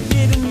doctor you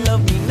didn't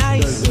love me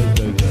nice.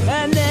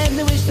 And then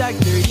the witch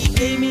doctor, he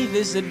gave me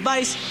this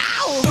advice.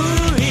 Ow!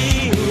 Ooh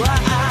ee ooh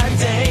ah ah,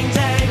 dang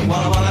dang,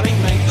 walla walla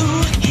bing bang,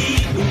 ooh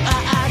ee ooh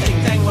ah ah, dang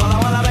dang, walla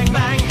walla bang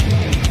bang.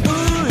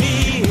 Ooh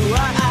ee ooh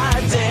ah ah,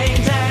 dang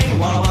dang,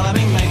 walla walla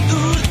bing bang,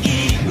 ooh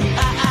ee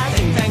ooh ah ah,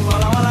 dang dang,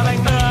 walla walla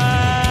bang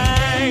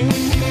bang.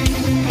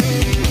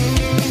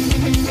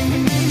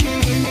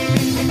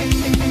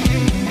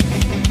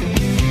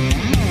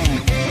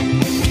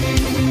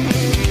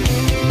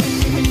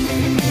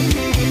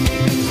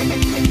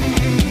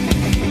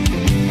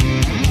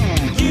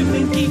 You've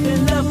been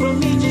keeping love from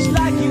me just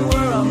like you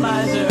were a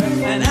miser.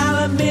 And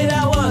I'll admit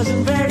I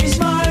wasn't very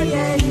smart.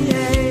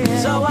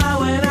 So I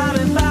went out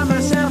and found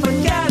myself a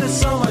guy that's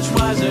so much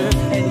wiser.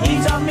 And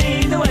he taught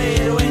me the way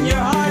to win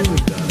your heart.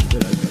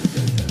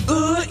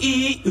 Ooh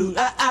ee ooh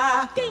ah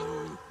ah.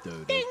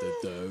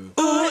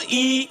 Ooh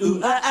ee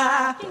ooh ah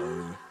ah.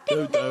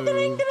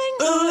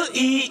 Ooh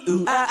ee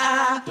ooh ah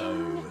ah.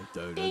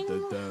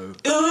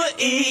 Ooh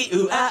ee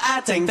ooh ah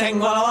ah. Dang dang,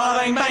 walla walla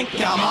bang bang.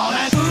 Come on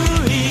and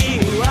ooh ee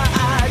ooh ah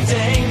ah.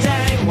 Dang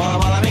dang, walla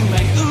walla bang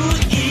bang.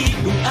 Ooh ee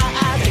ooh ah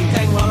ah. Dang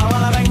dang, walla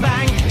walla bang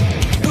bang.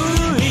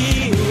 Ooh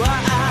ee ooh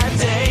ah ah.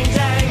 Dang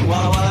dang,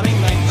 walla walla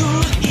bang bang. Ooh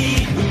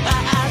ee ooh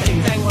ah ah. Dang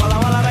dang, walla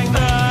walla bang bang.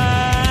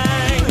 Ooh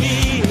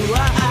ee ooh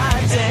ah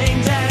ah.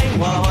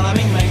 Dang dang,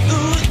 walla walla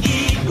bang bang. Ooh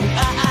ee ooh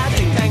ah ah.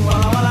 Dang dang,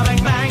 walla walla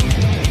bang bang.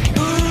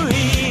 Ooh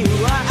ee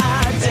ooh ah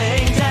ah.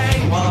 Dang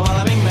dang, walla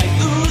walla bang bang.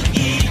 Ooh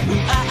ee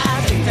ooh ah ah.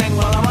 Dang dang,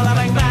 walla walla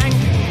bang bang.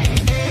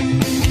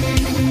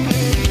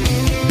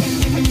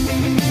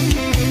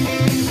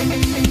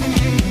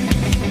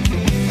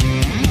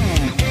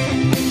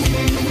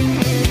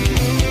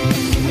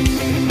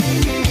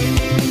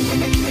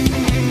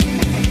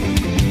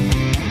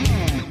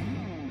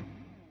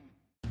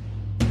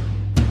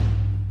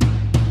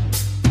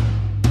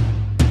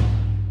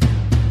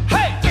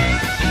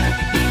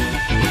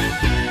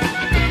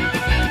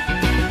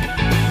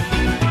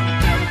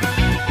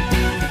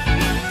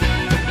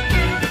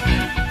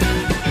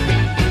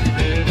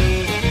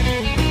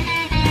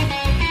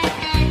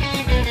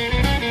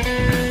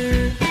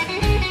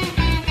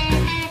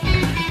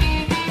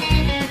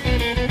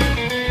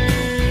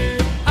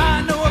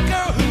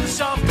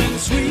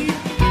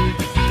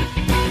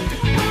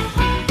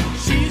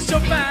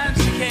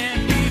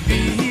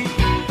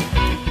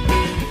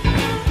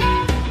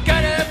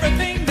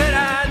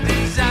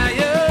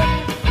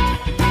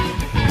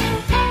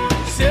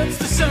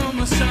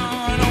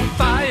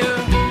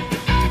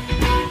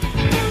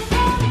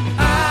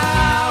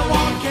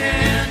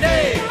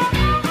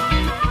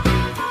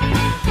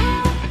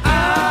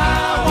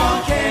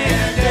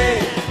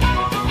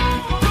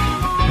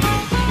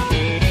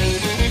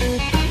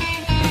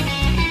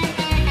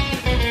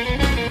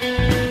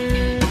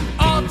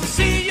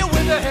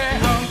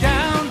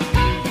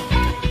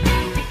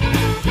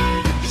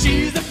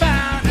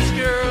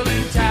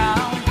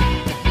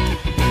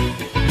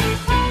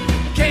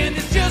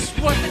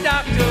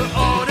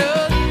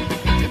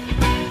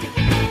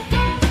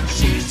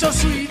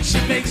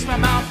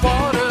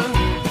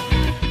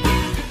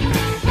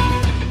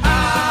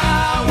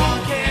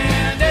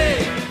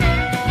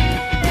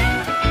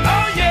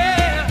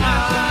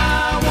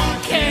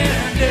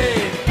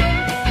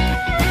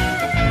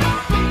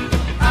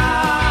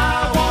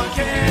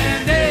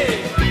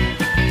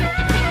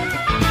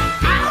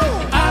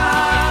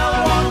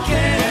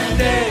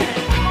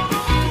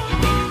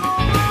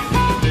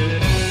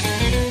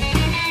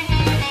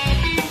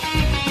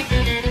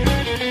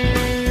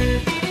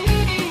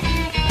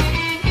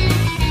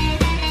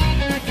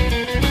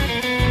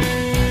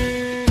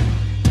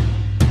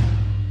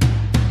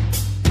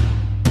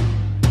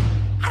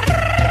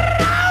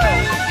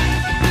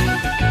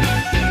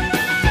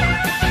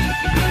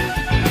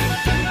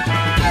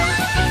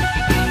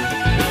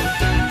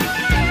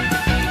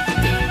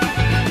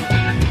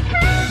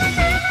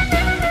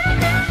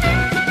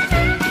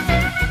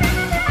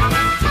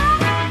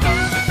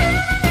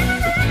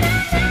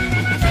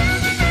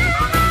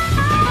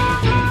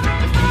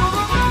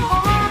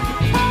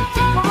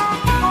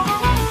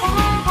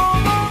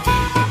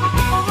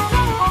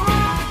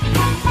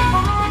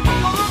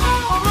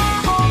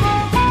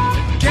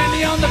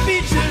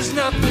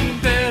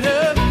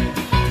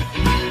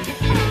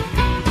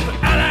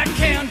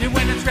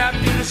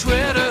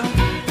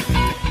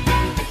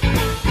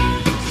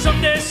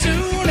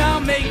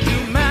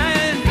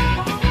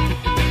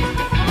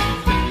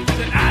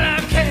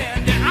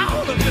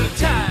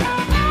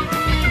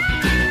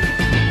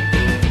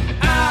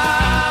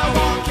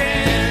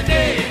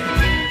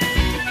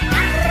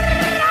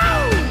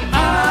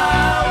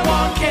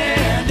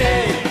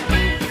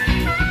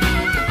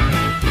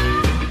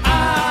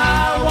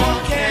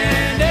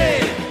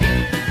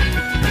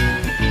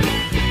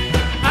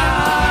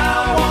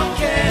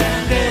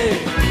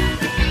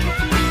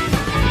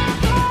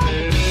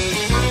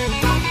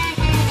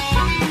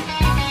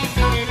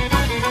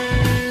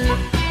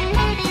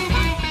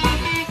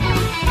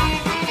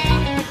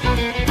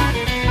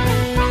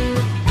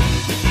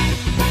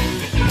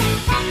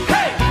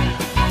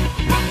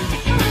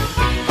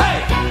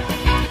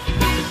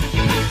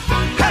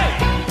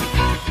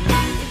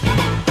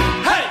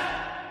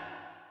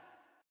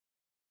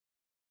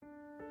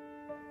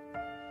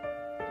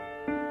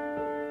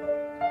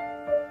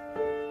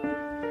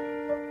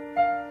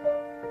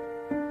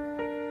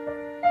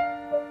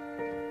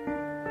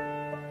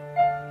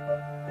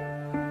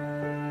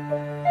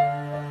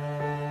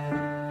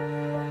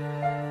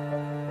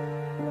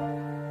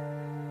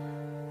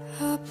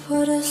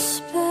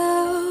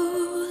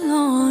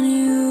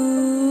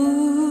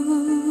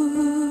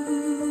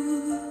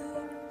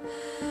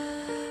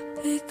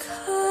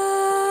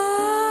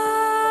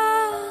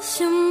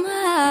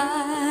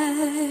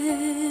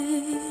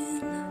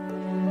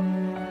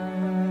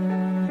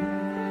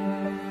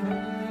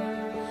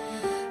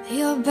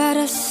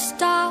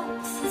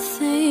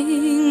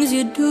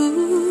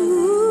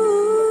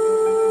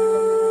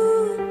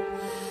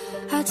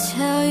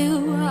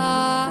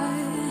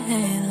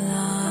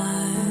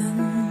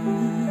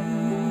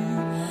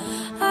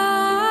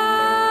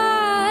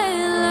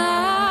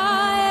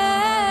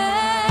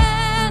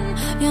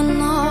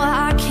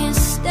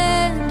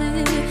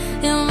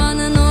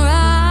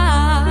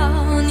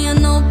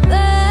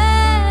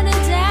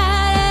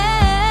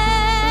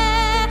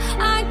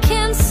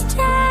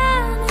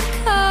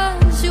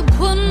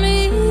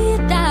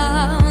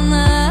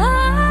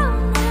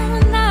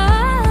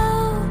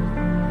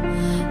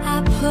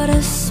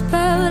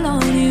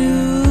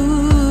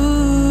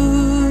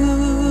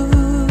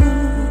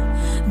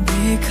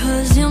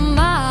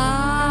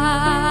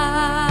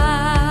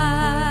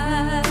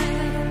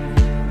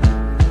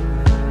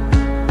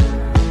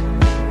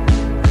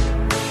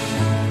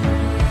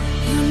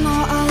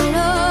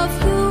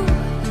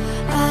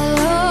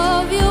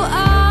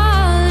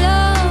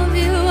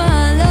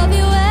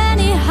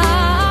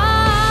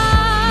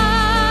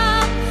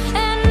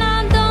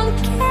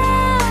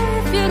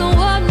 if you don't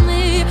want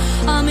me,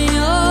 I'm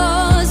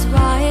yours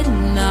right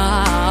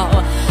now.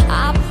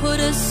 I put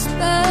a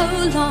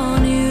spell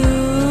on you.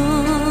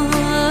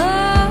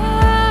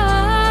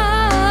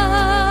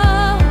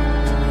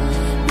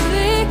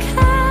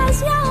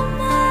 Because you're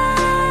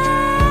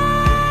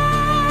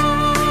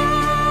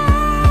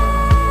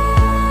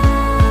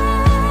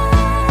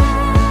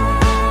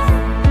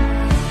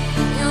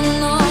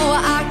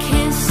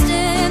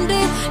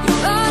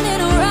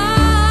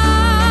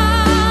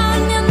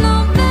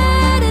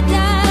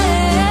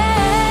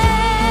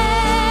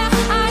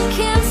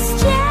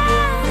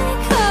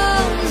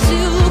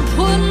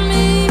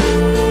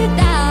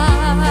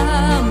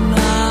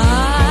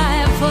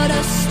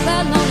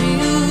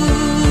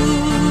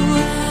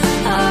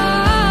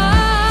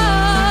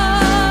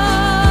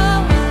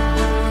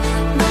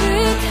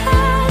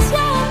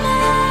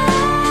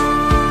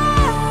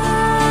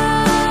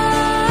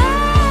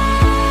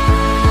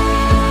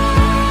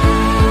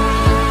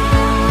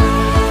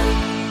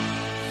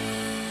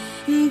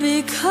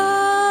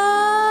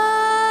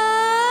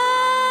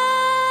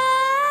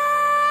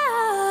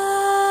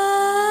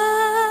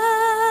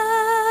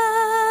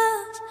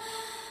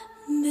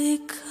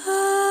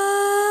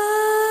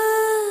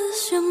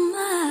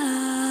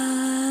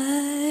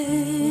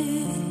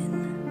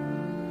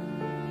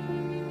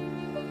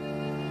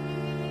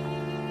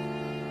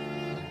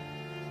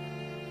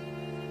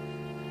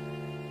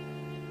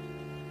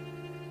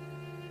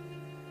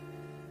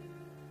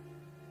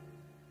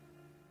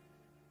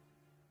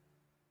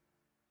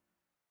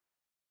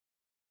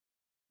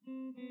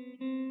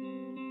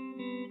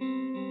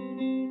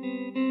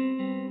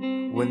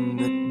When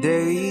the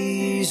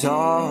days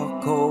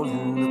are cold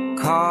and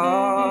the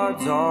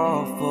cards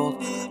are full,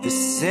 the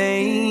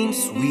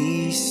saints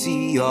we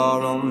see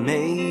are all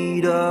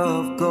made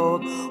of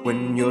gold.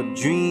 When your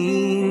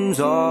dreams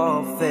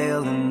all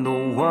fail and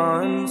the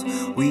ones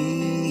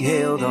we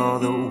held are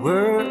the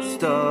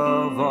worst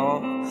of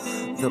all,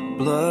 the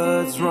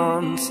bloods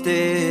run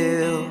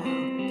still.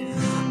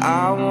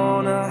 I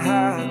wanna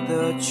hide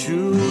the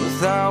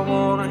truth, I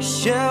wanna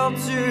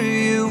shelter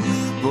you,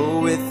 but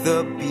with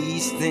the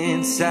beast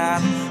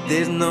inside,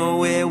 there's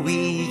nowhere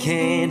we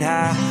can't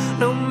hide.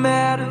 No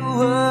matter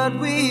what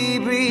we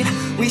breed,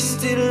 we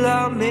still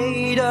are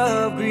made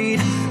of greed.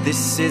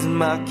 This is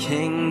my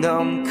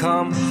kingdom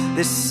come,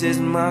 this is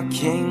my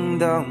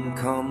kingdom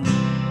come.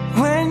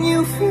 When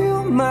you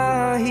feel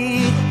my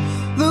heat,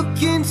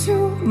 look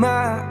into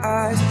my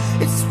eyes,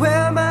 it's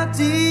where my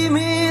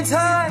demons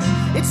hide,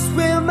 it's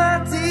where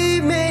my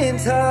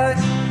demons hide.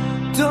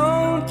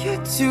 Don't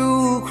get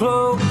too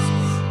close,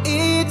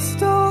 it's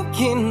dark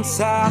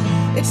inside,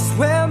 it's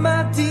where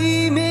my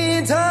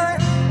demons hide,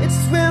 it's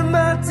where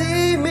my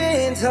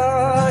demons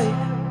hide.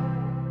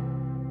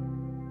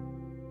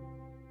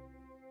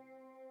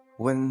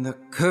 When the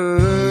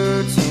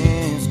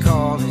curtains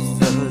call, it's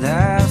the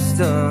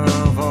last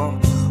of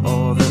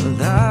all the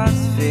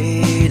lights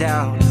fade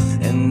out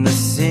and the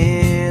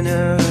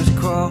sinners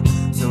crawl.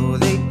 So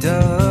they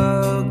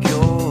dug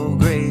your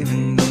grave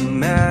and the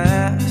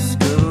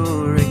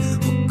masquerade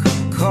will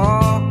come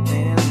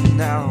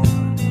calling out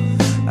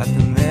at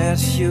the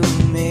mess you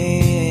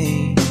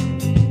made.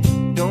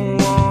 Don't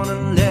wanna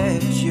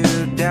let you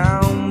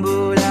down,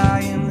 but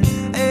I am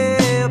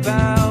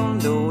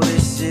airbound. Though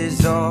this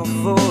is all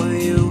for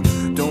you,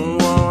 don't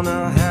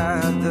wanna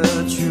hide the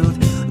truth.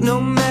 No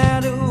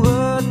matter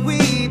what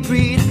we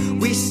breed,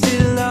 we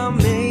still are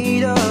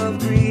made of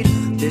greed.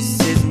 This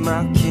is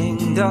my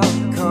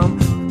kingdom come,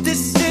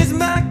 this is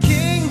my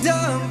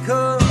kingdom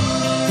come.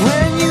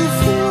 When you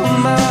feel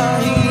my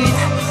heat,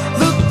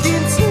 look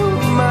into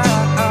my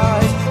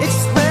eyes,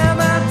 it's where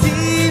my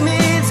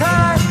demons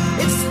hide,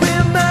 it's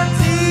where my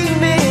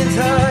demons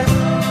hide.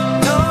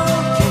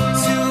 Don't get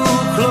too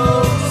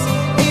close,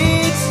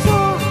 it's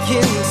dark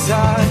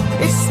inside,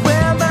 it's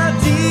where my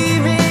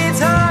demons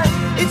hide,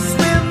 it's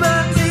where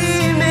my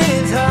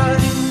demons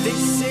hide. They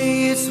say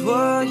it's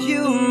what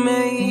you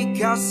make,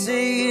 I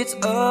say it's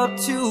up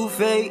to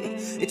fate.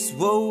 It's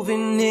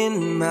woven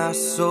in my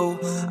soul,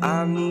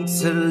 I need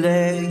to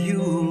let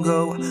you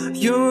go.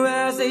 Your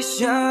eyes, they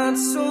shine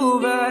so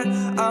bright,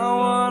 I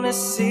wanna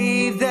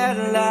save that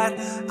light.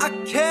 I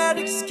can't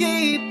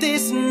escape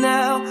this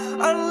now,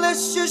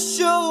 unless you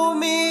show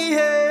me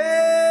hell.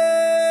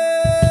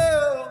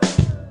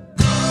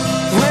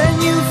 When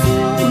you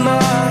feel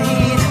my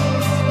heat,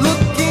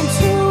 look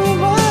into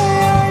my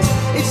eyes,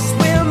 it's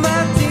where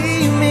my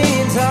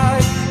demons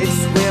hide,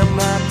 it's where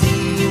my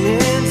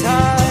demons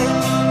hide.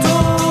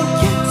 Don't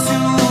get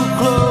too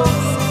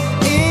close,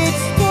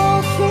 it's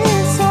dark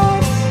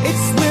inside,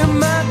 it's where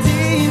my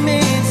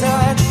demons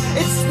hide,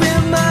 it's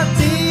where my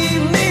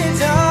demons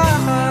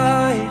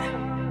hide.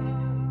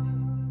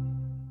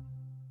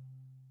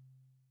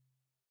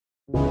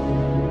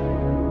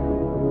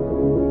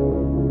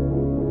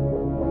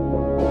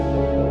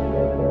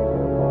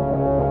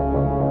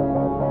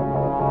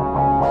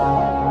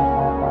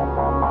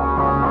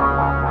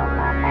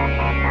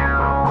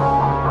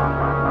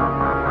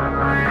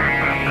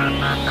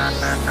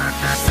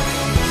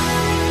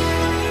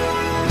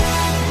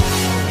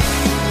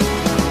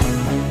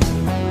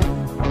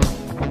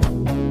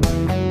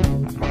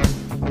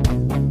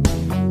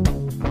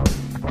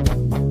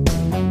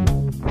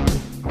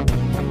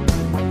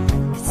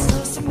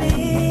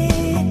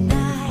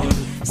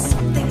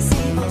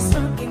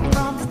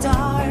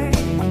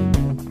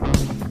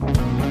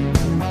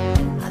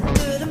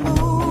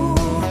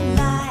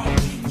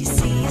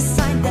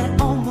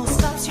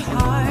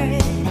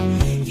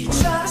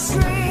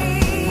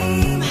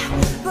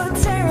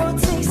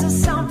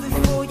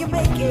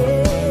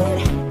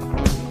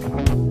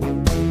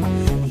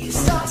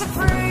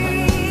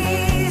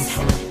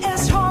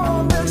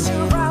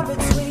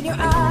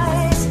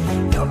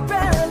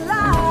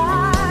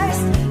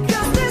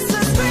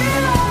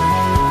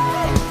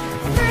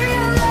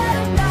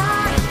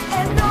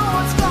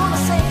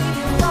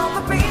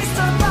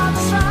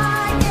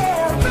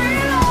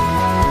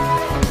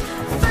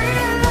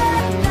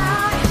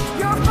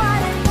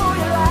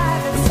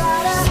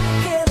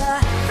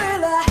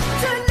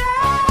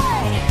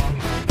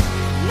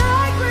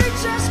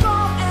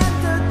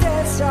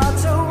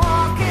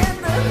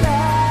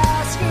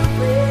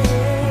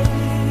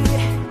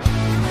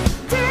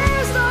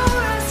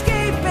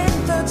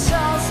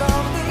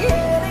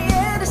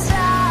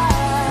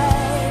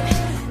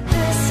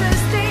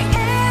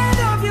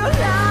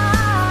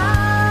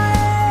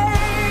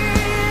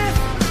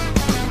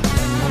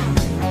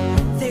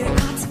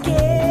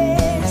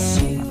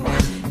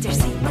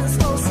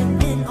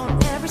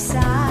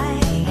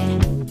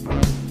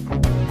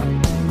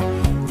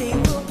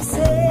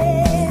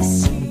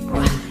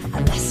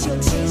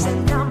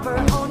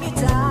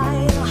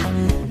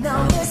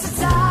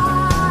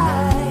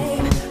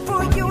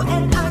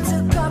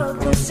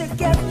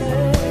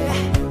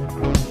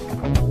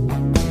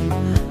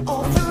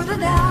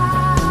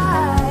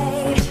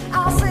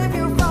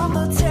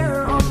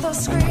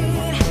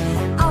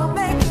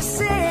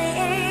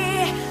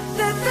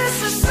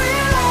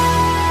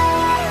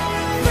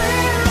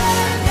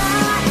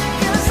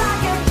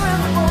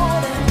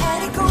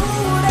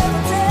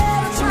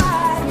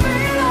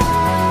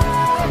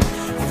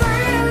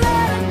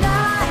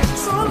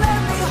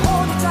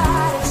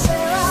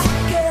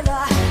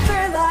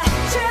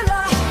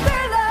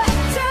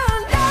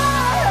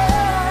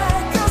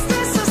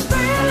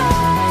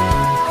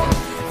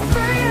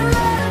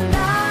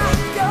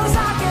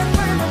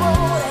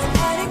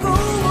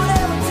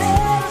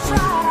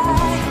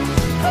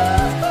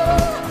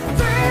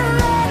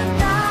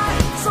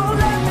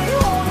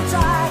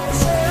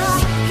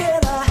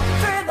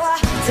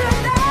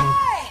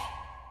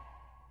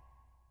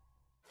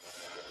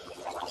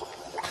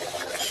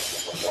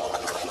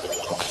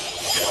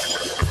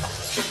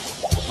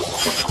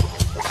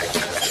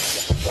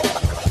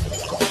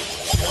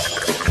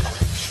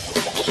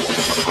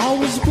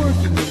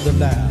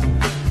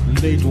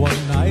 Wonderland. Late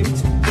one night,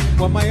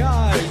 when my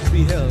eyes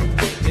beheld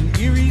an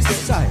eerie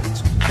sight,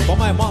 for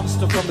my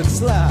monster from its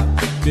slab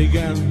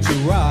began to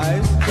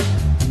rise,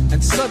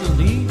 and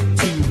suddenly,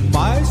 to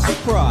my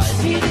surprise,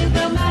 He did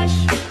the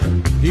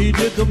mash, he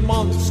did the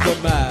monster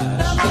the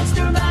mash.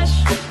 monster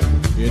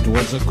mash. It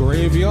was a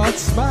graveyard He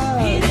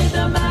smash. did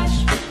the mash,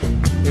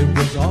 It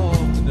was all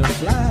in a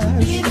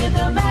flash. he did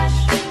the mash.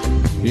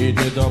 He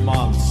did the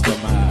monster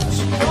mash.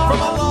 From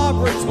a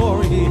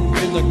laboratory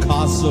in the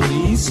castle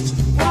east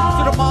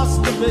to the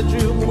master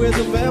bedroom where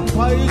the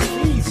vampires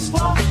feast.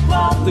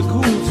 The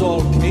ghouls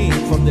all came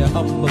from their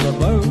humble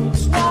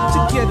abodes to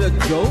get a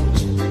jolt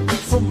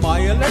from my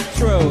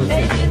electrode.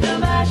 They did the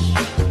mash,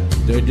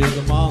 They did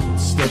the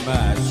monster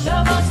mash.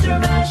 the monster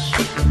mash.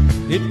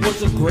 It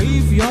was a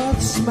graveyard They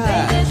did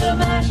smash. the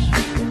mash,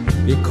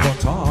 It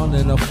caught on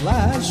in a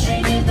flash.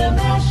 they did the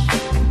mash.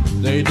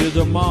 They did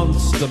the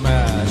monster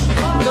mash.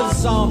 The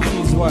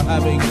zombies were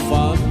having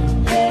fun.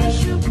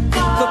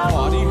 The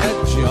party had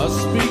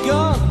just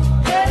begun.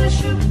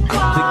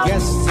 The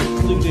guests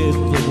included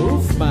the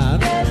Wolfman,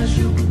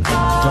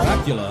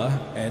 Dracula,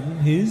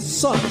 and his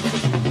son.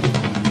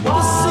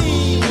 The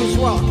scene was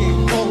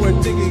rocking, all were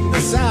digging the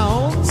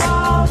sounds.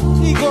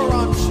 Igor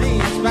on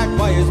chains, backed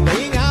by his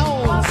baying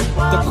hounds.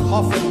 The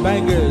coffin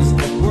bangers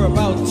were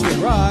about to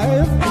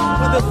arrive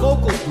when the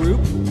vocal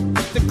group,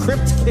 the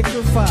Crypt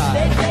Kicker They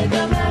Five, played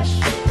the mash,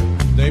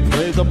 they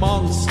played the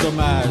monster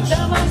mash.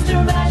 the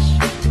monster mash.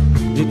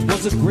 It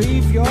was a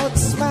graveyard They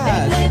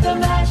smash. played the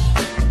mash,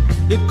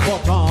 It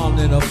caught on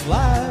in a they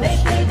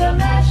flash. played the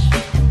mash.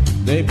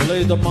 They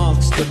played the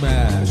monster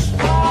mash.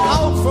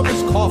 Out from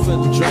his coffin,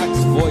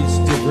 Drax's voice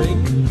did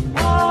ring.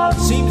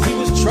 Seems he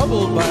was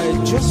troubled by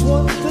just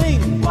one thing.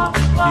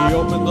 He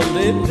opened the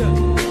lid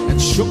and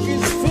shook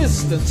his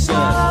fist and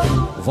said,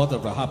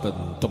 "Whatever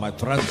happened to my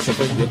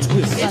Transylvania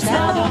twist?" It's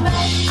now the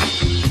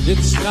mash,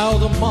 It's now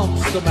the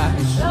monster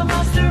mash, the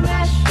monster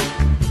mash.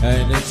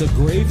 and it's a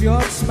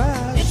graveyard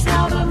smash. It's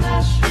now the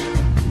mash,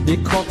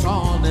 It caught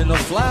on in a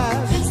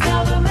flash. it's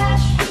now the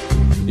mash.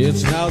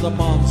 It's now the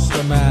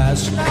monster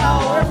mash.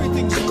 Now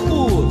everything's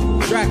cool.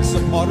 Drax a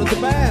part of the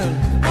band,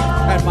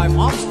 and my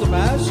monster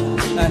mash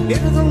a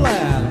hit of the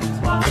land.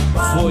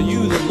 For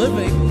you, the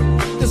living,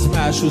 this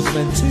mash was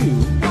meant to.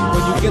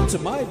 When you get to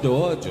my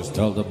door, just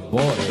tell the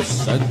boy I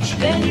sent you.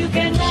 Then you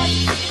can mash,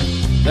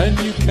 Then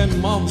you can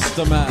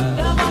monster mash.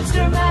 the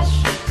monster mash.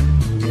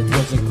 It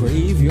was a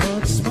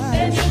graveyard Then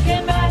smash. you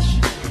can mash,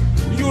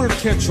 You'll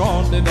catch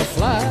on in a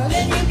flash.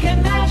 then you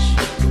can mash.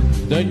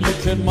 Then you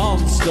can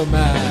monster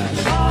mash.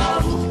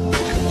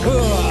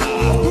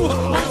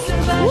 Monster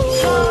mash,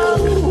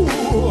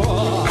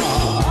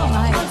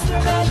 monster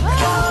mash.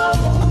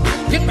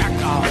 Get back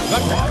down.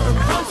 Get back.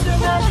 Monster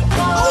mash,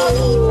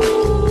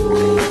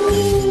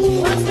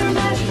 monster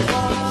mash.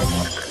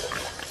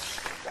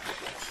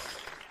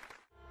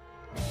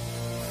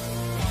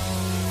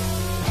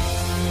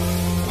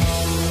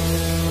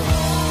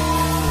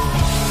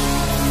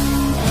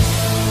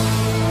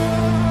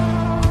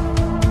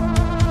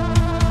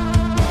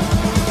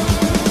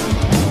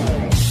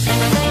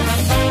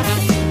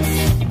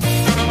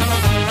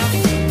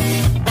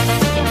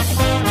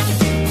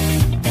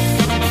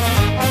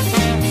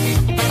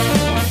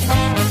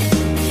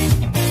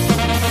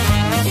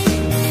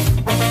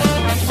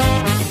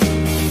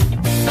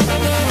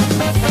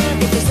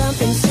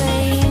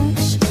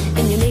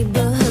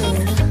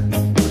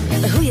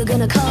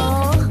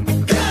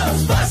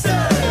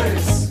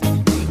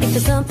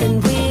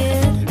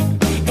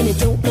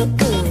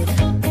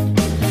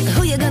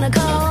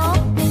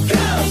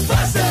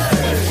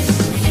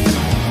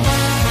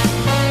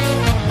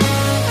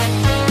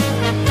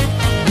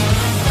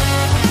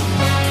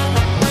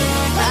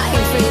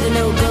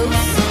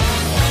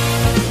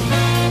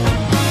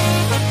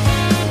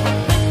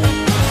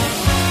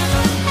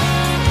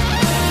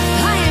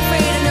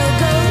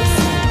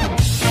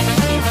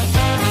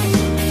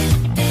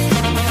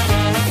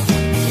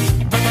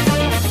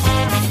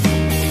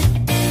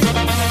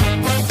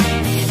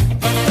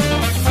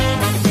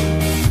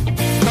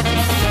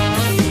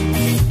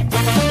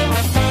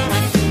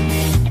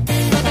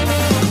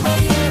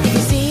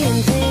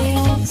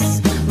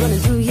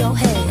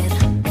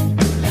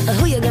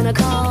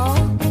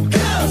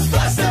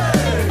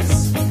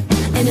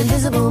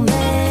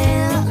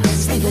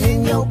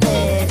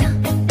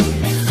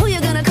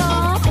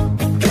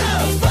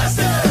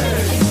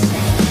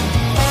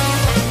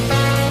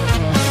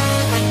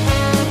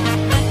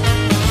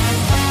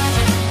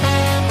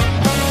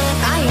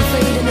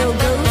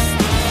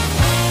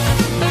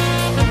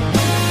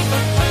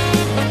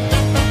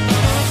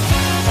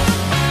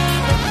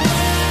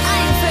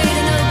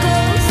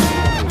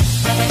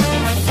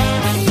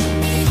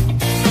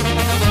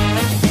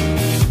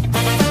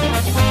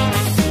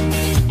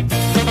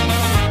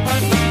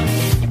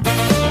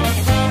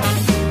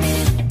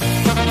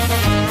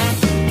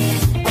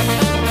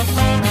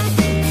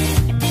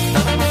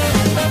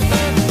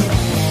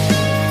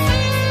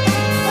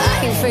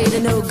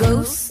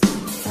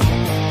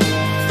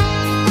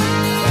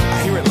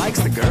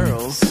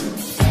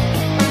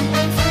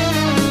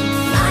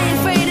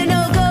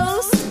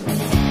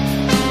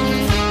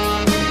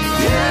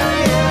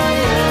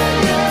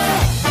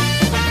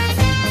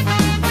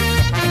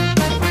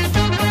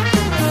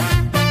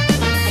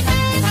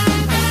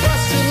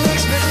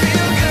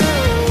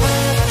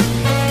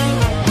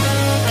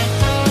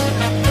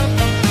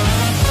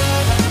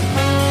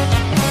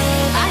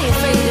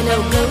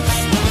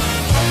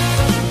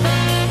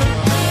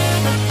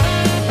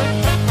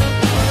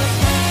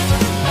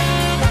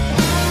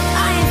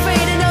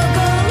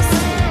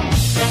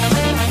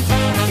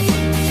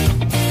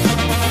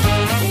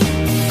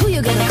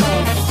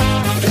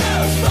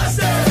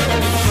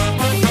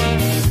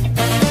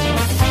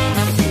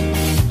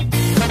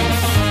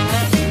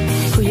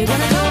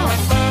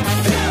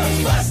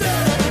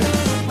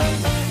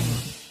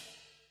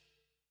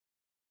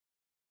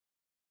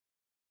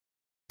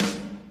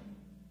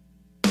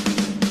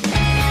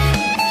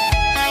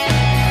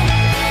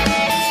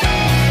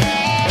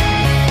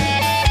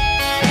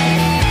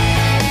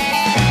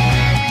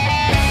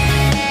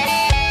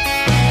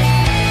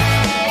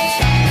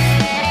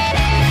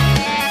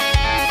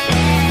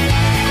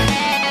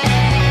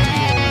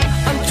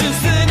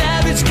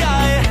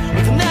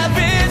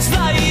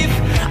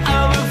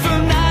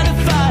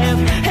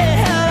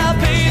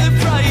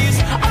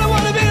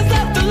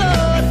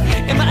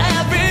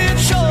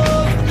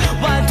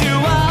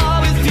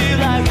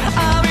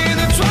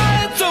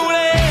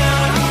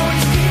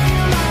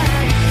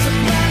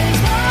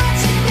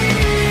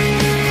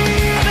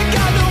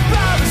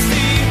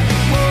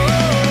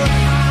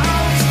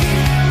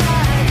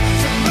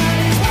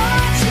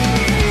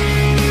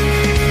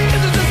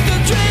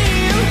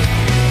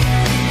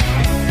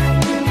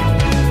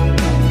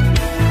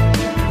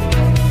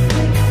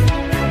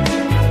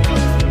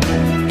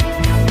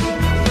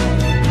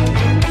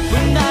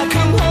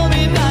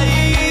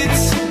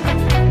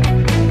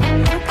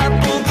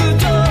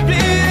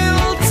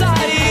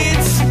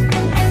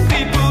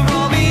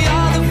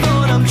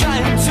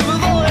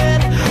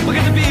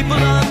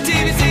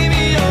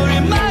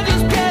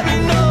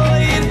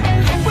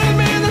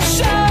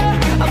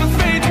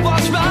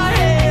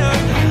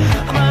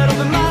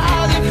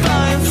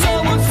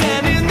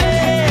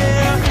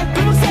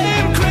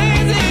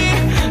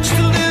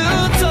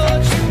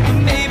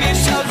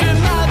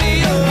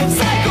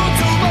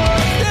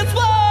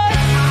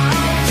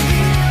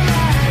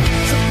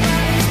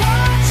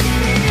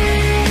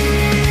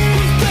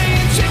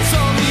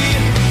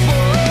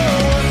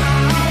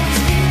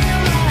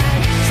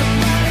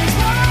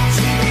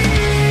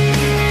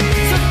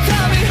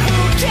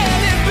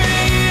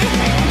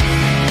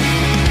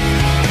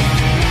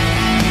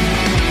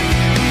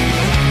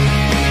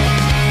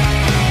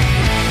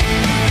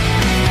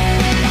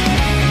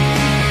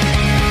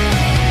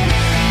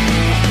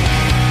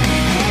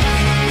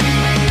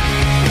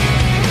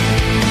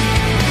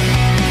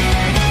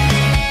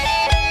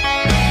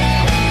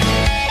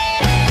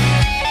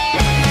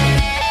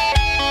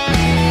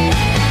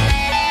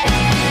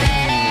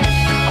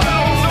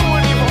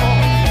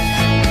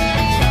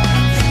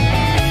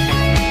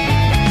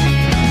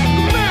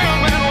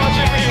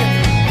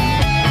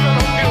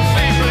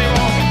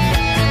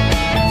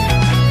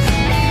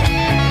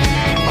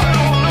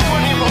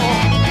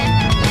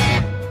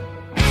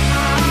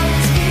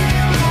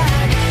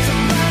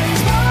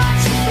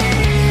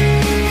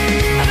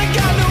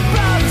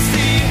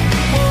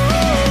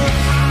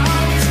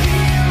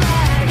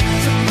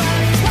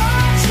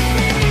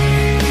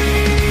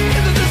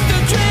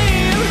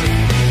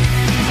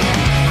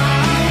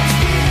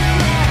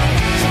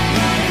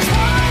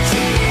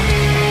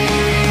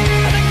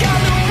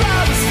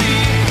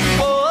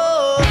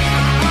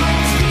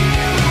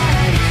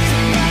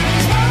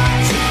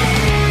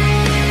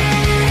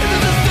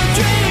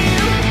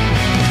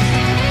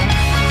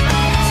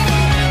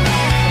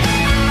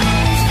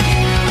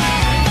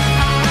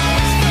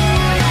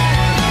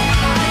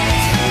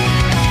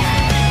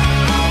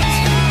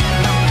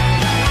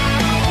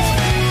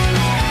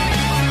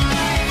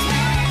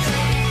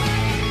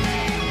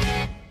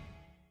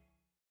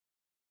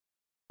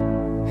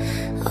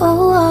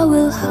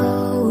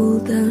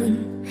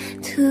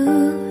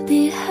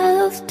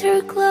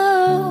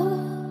 afterglow.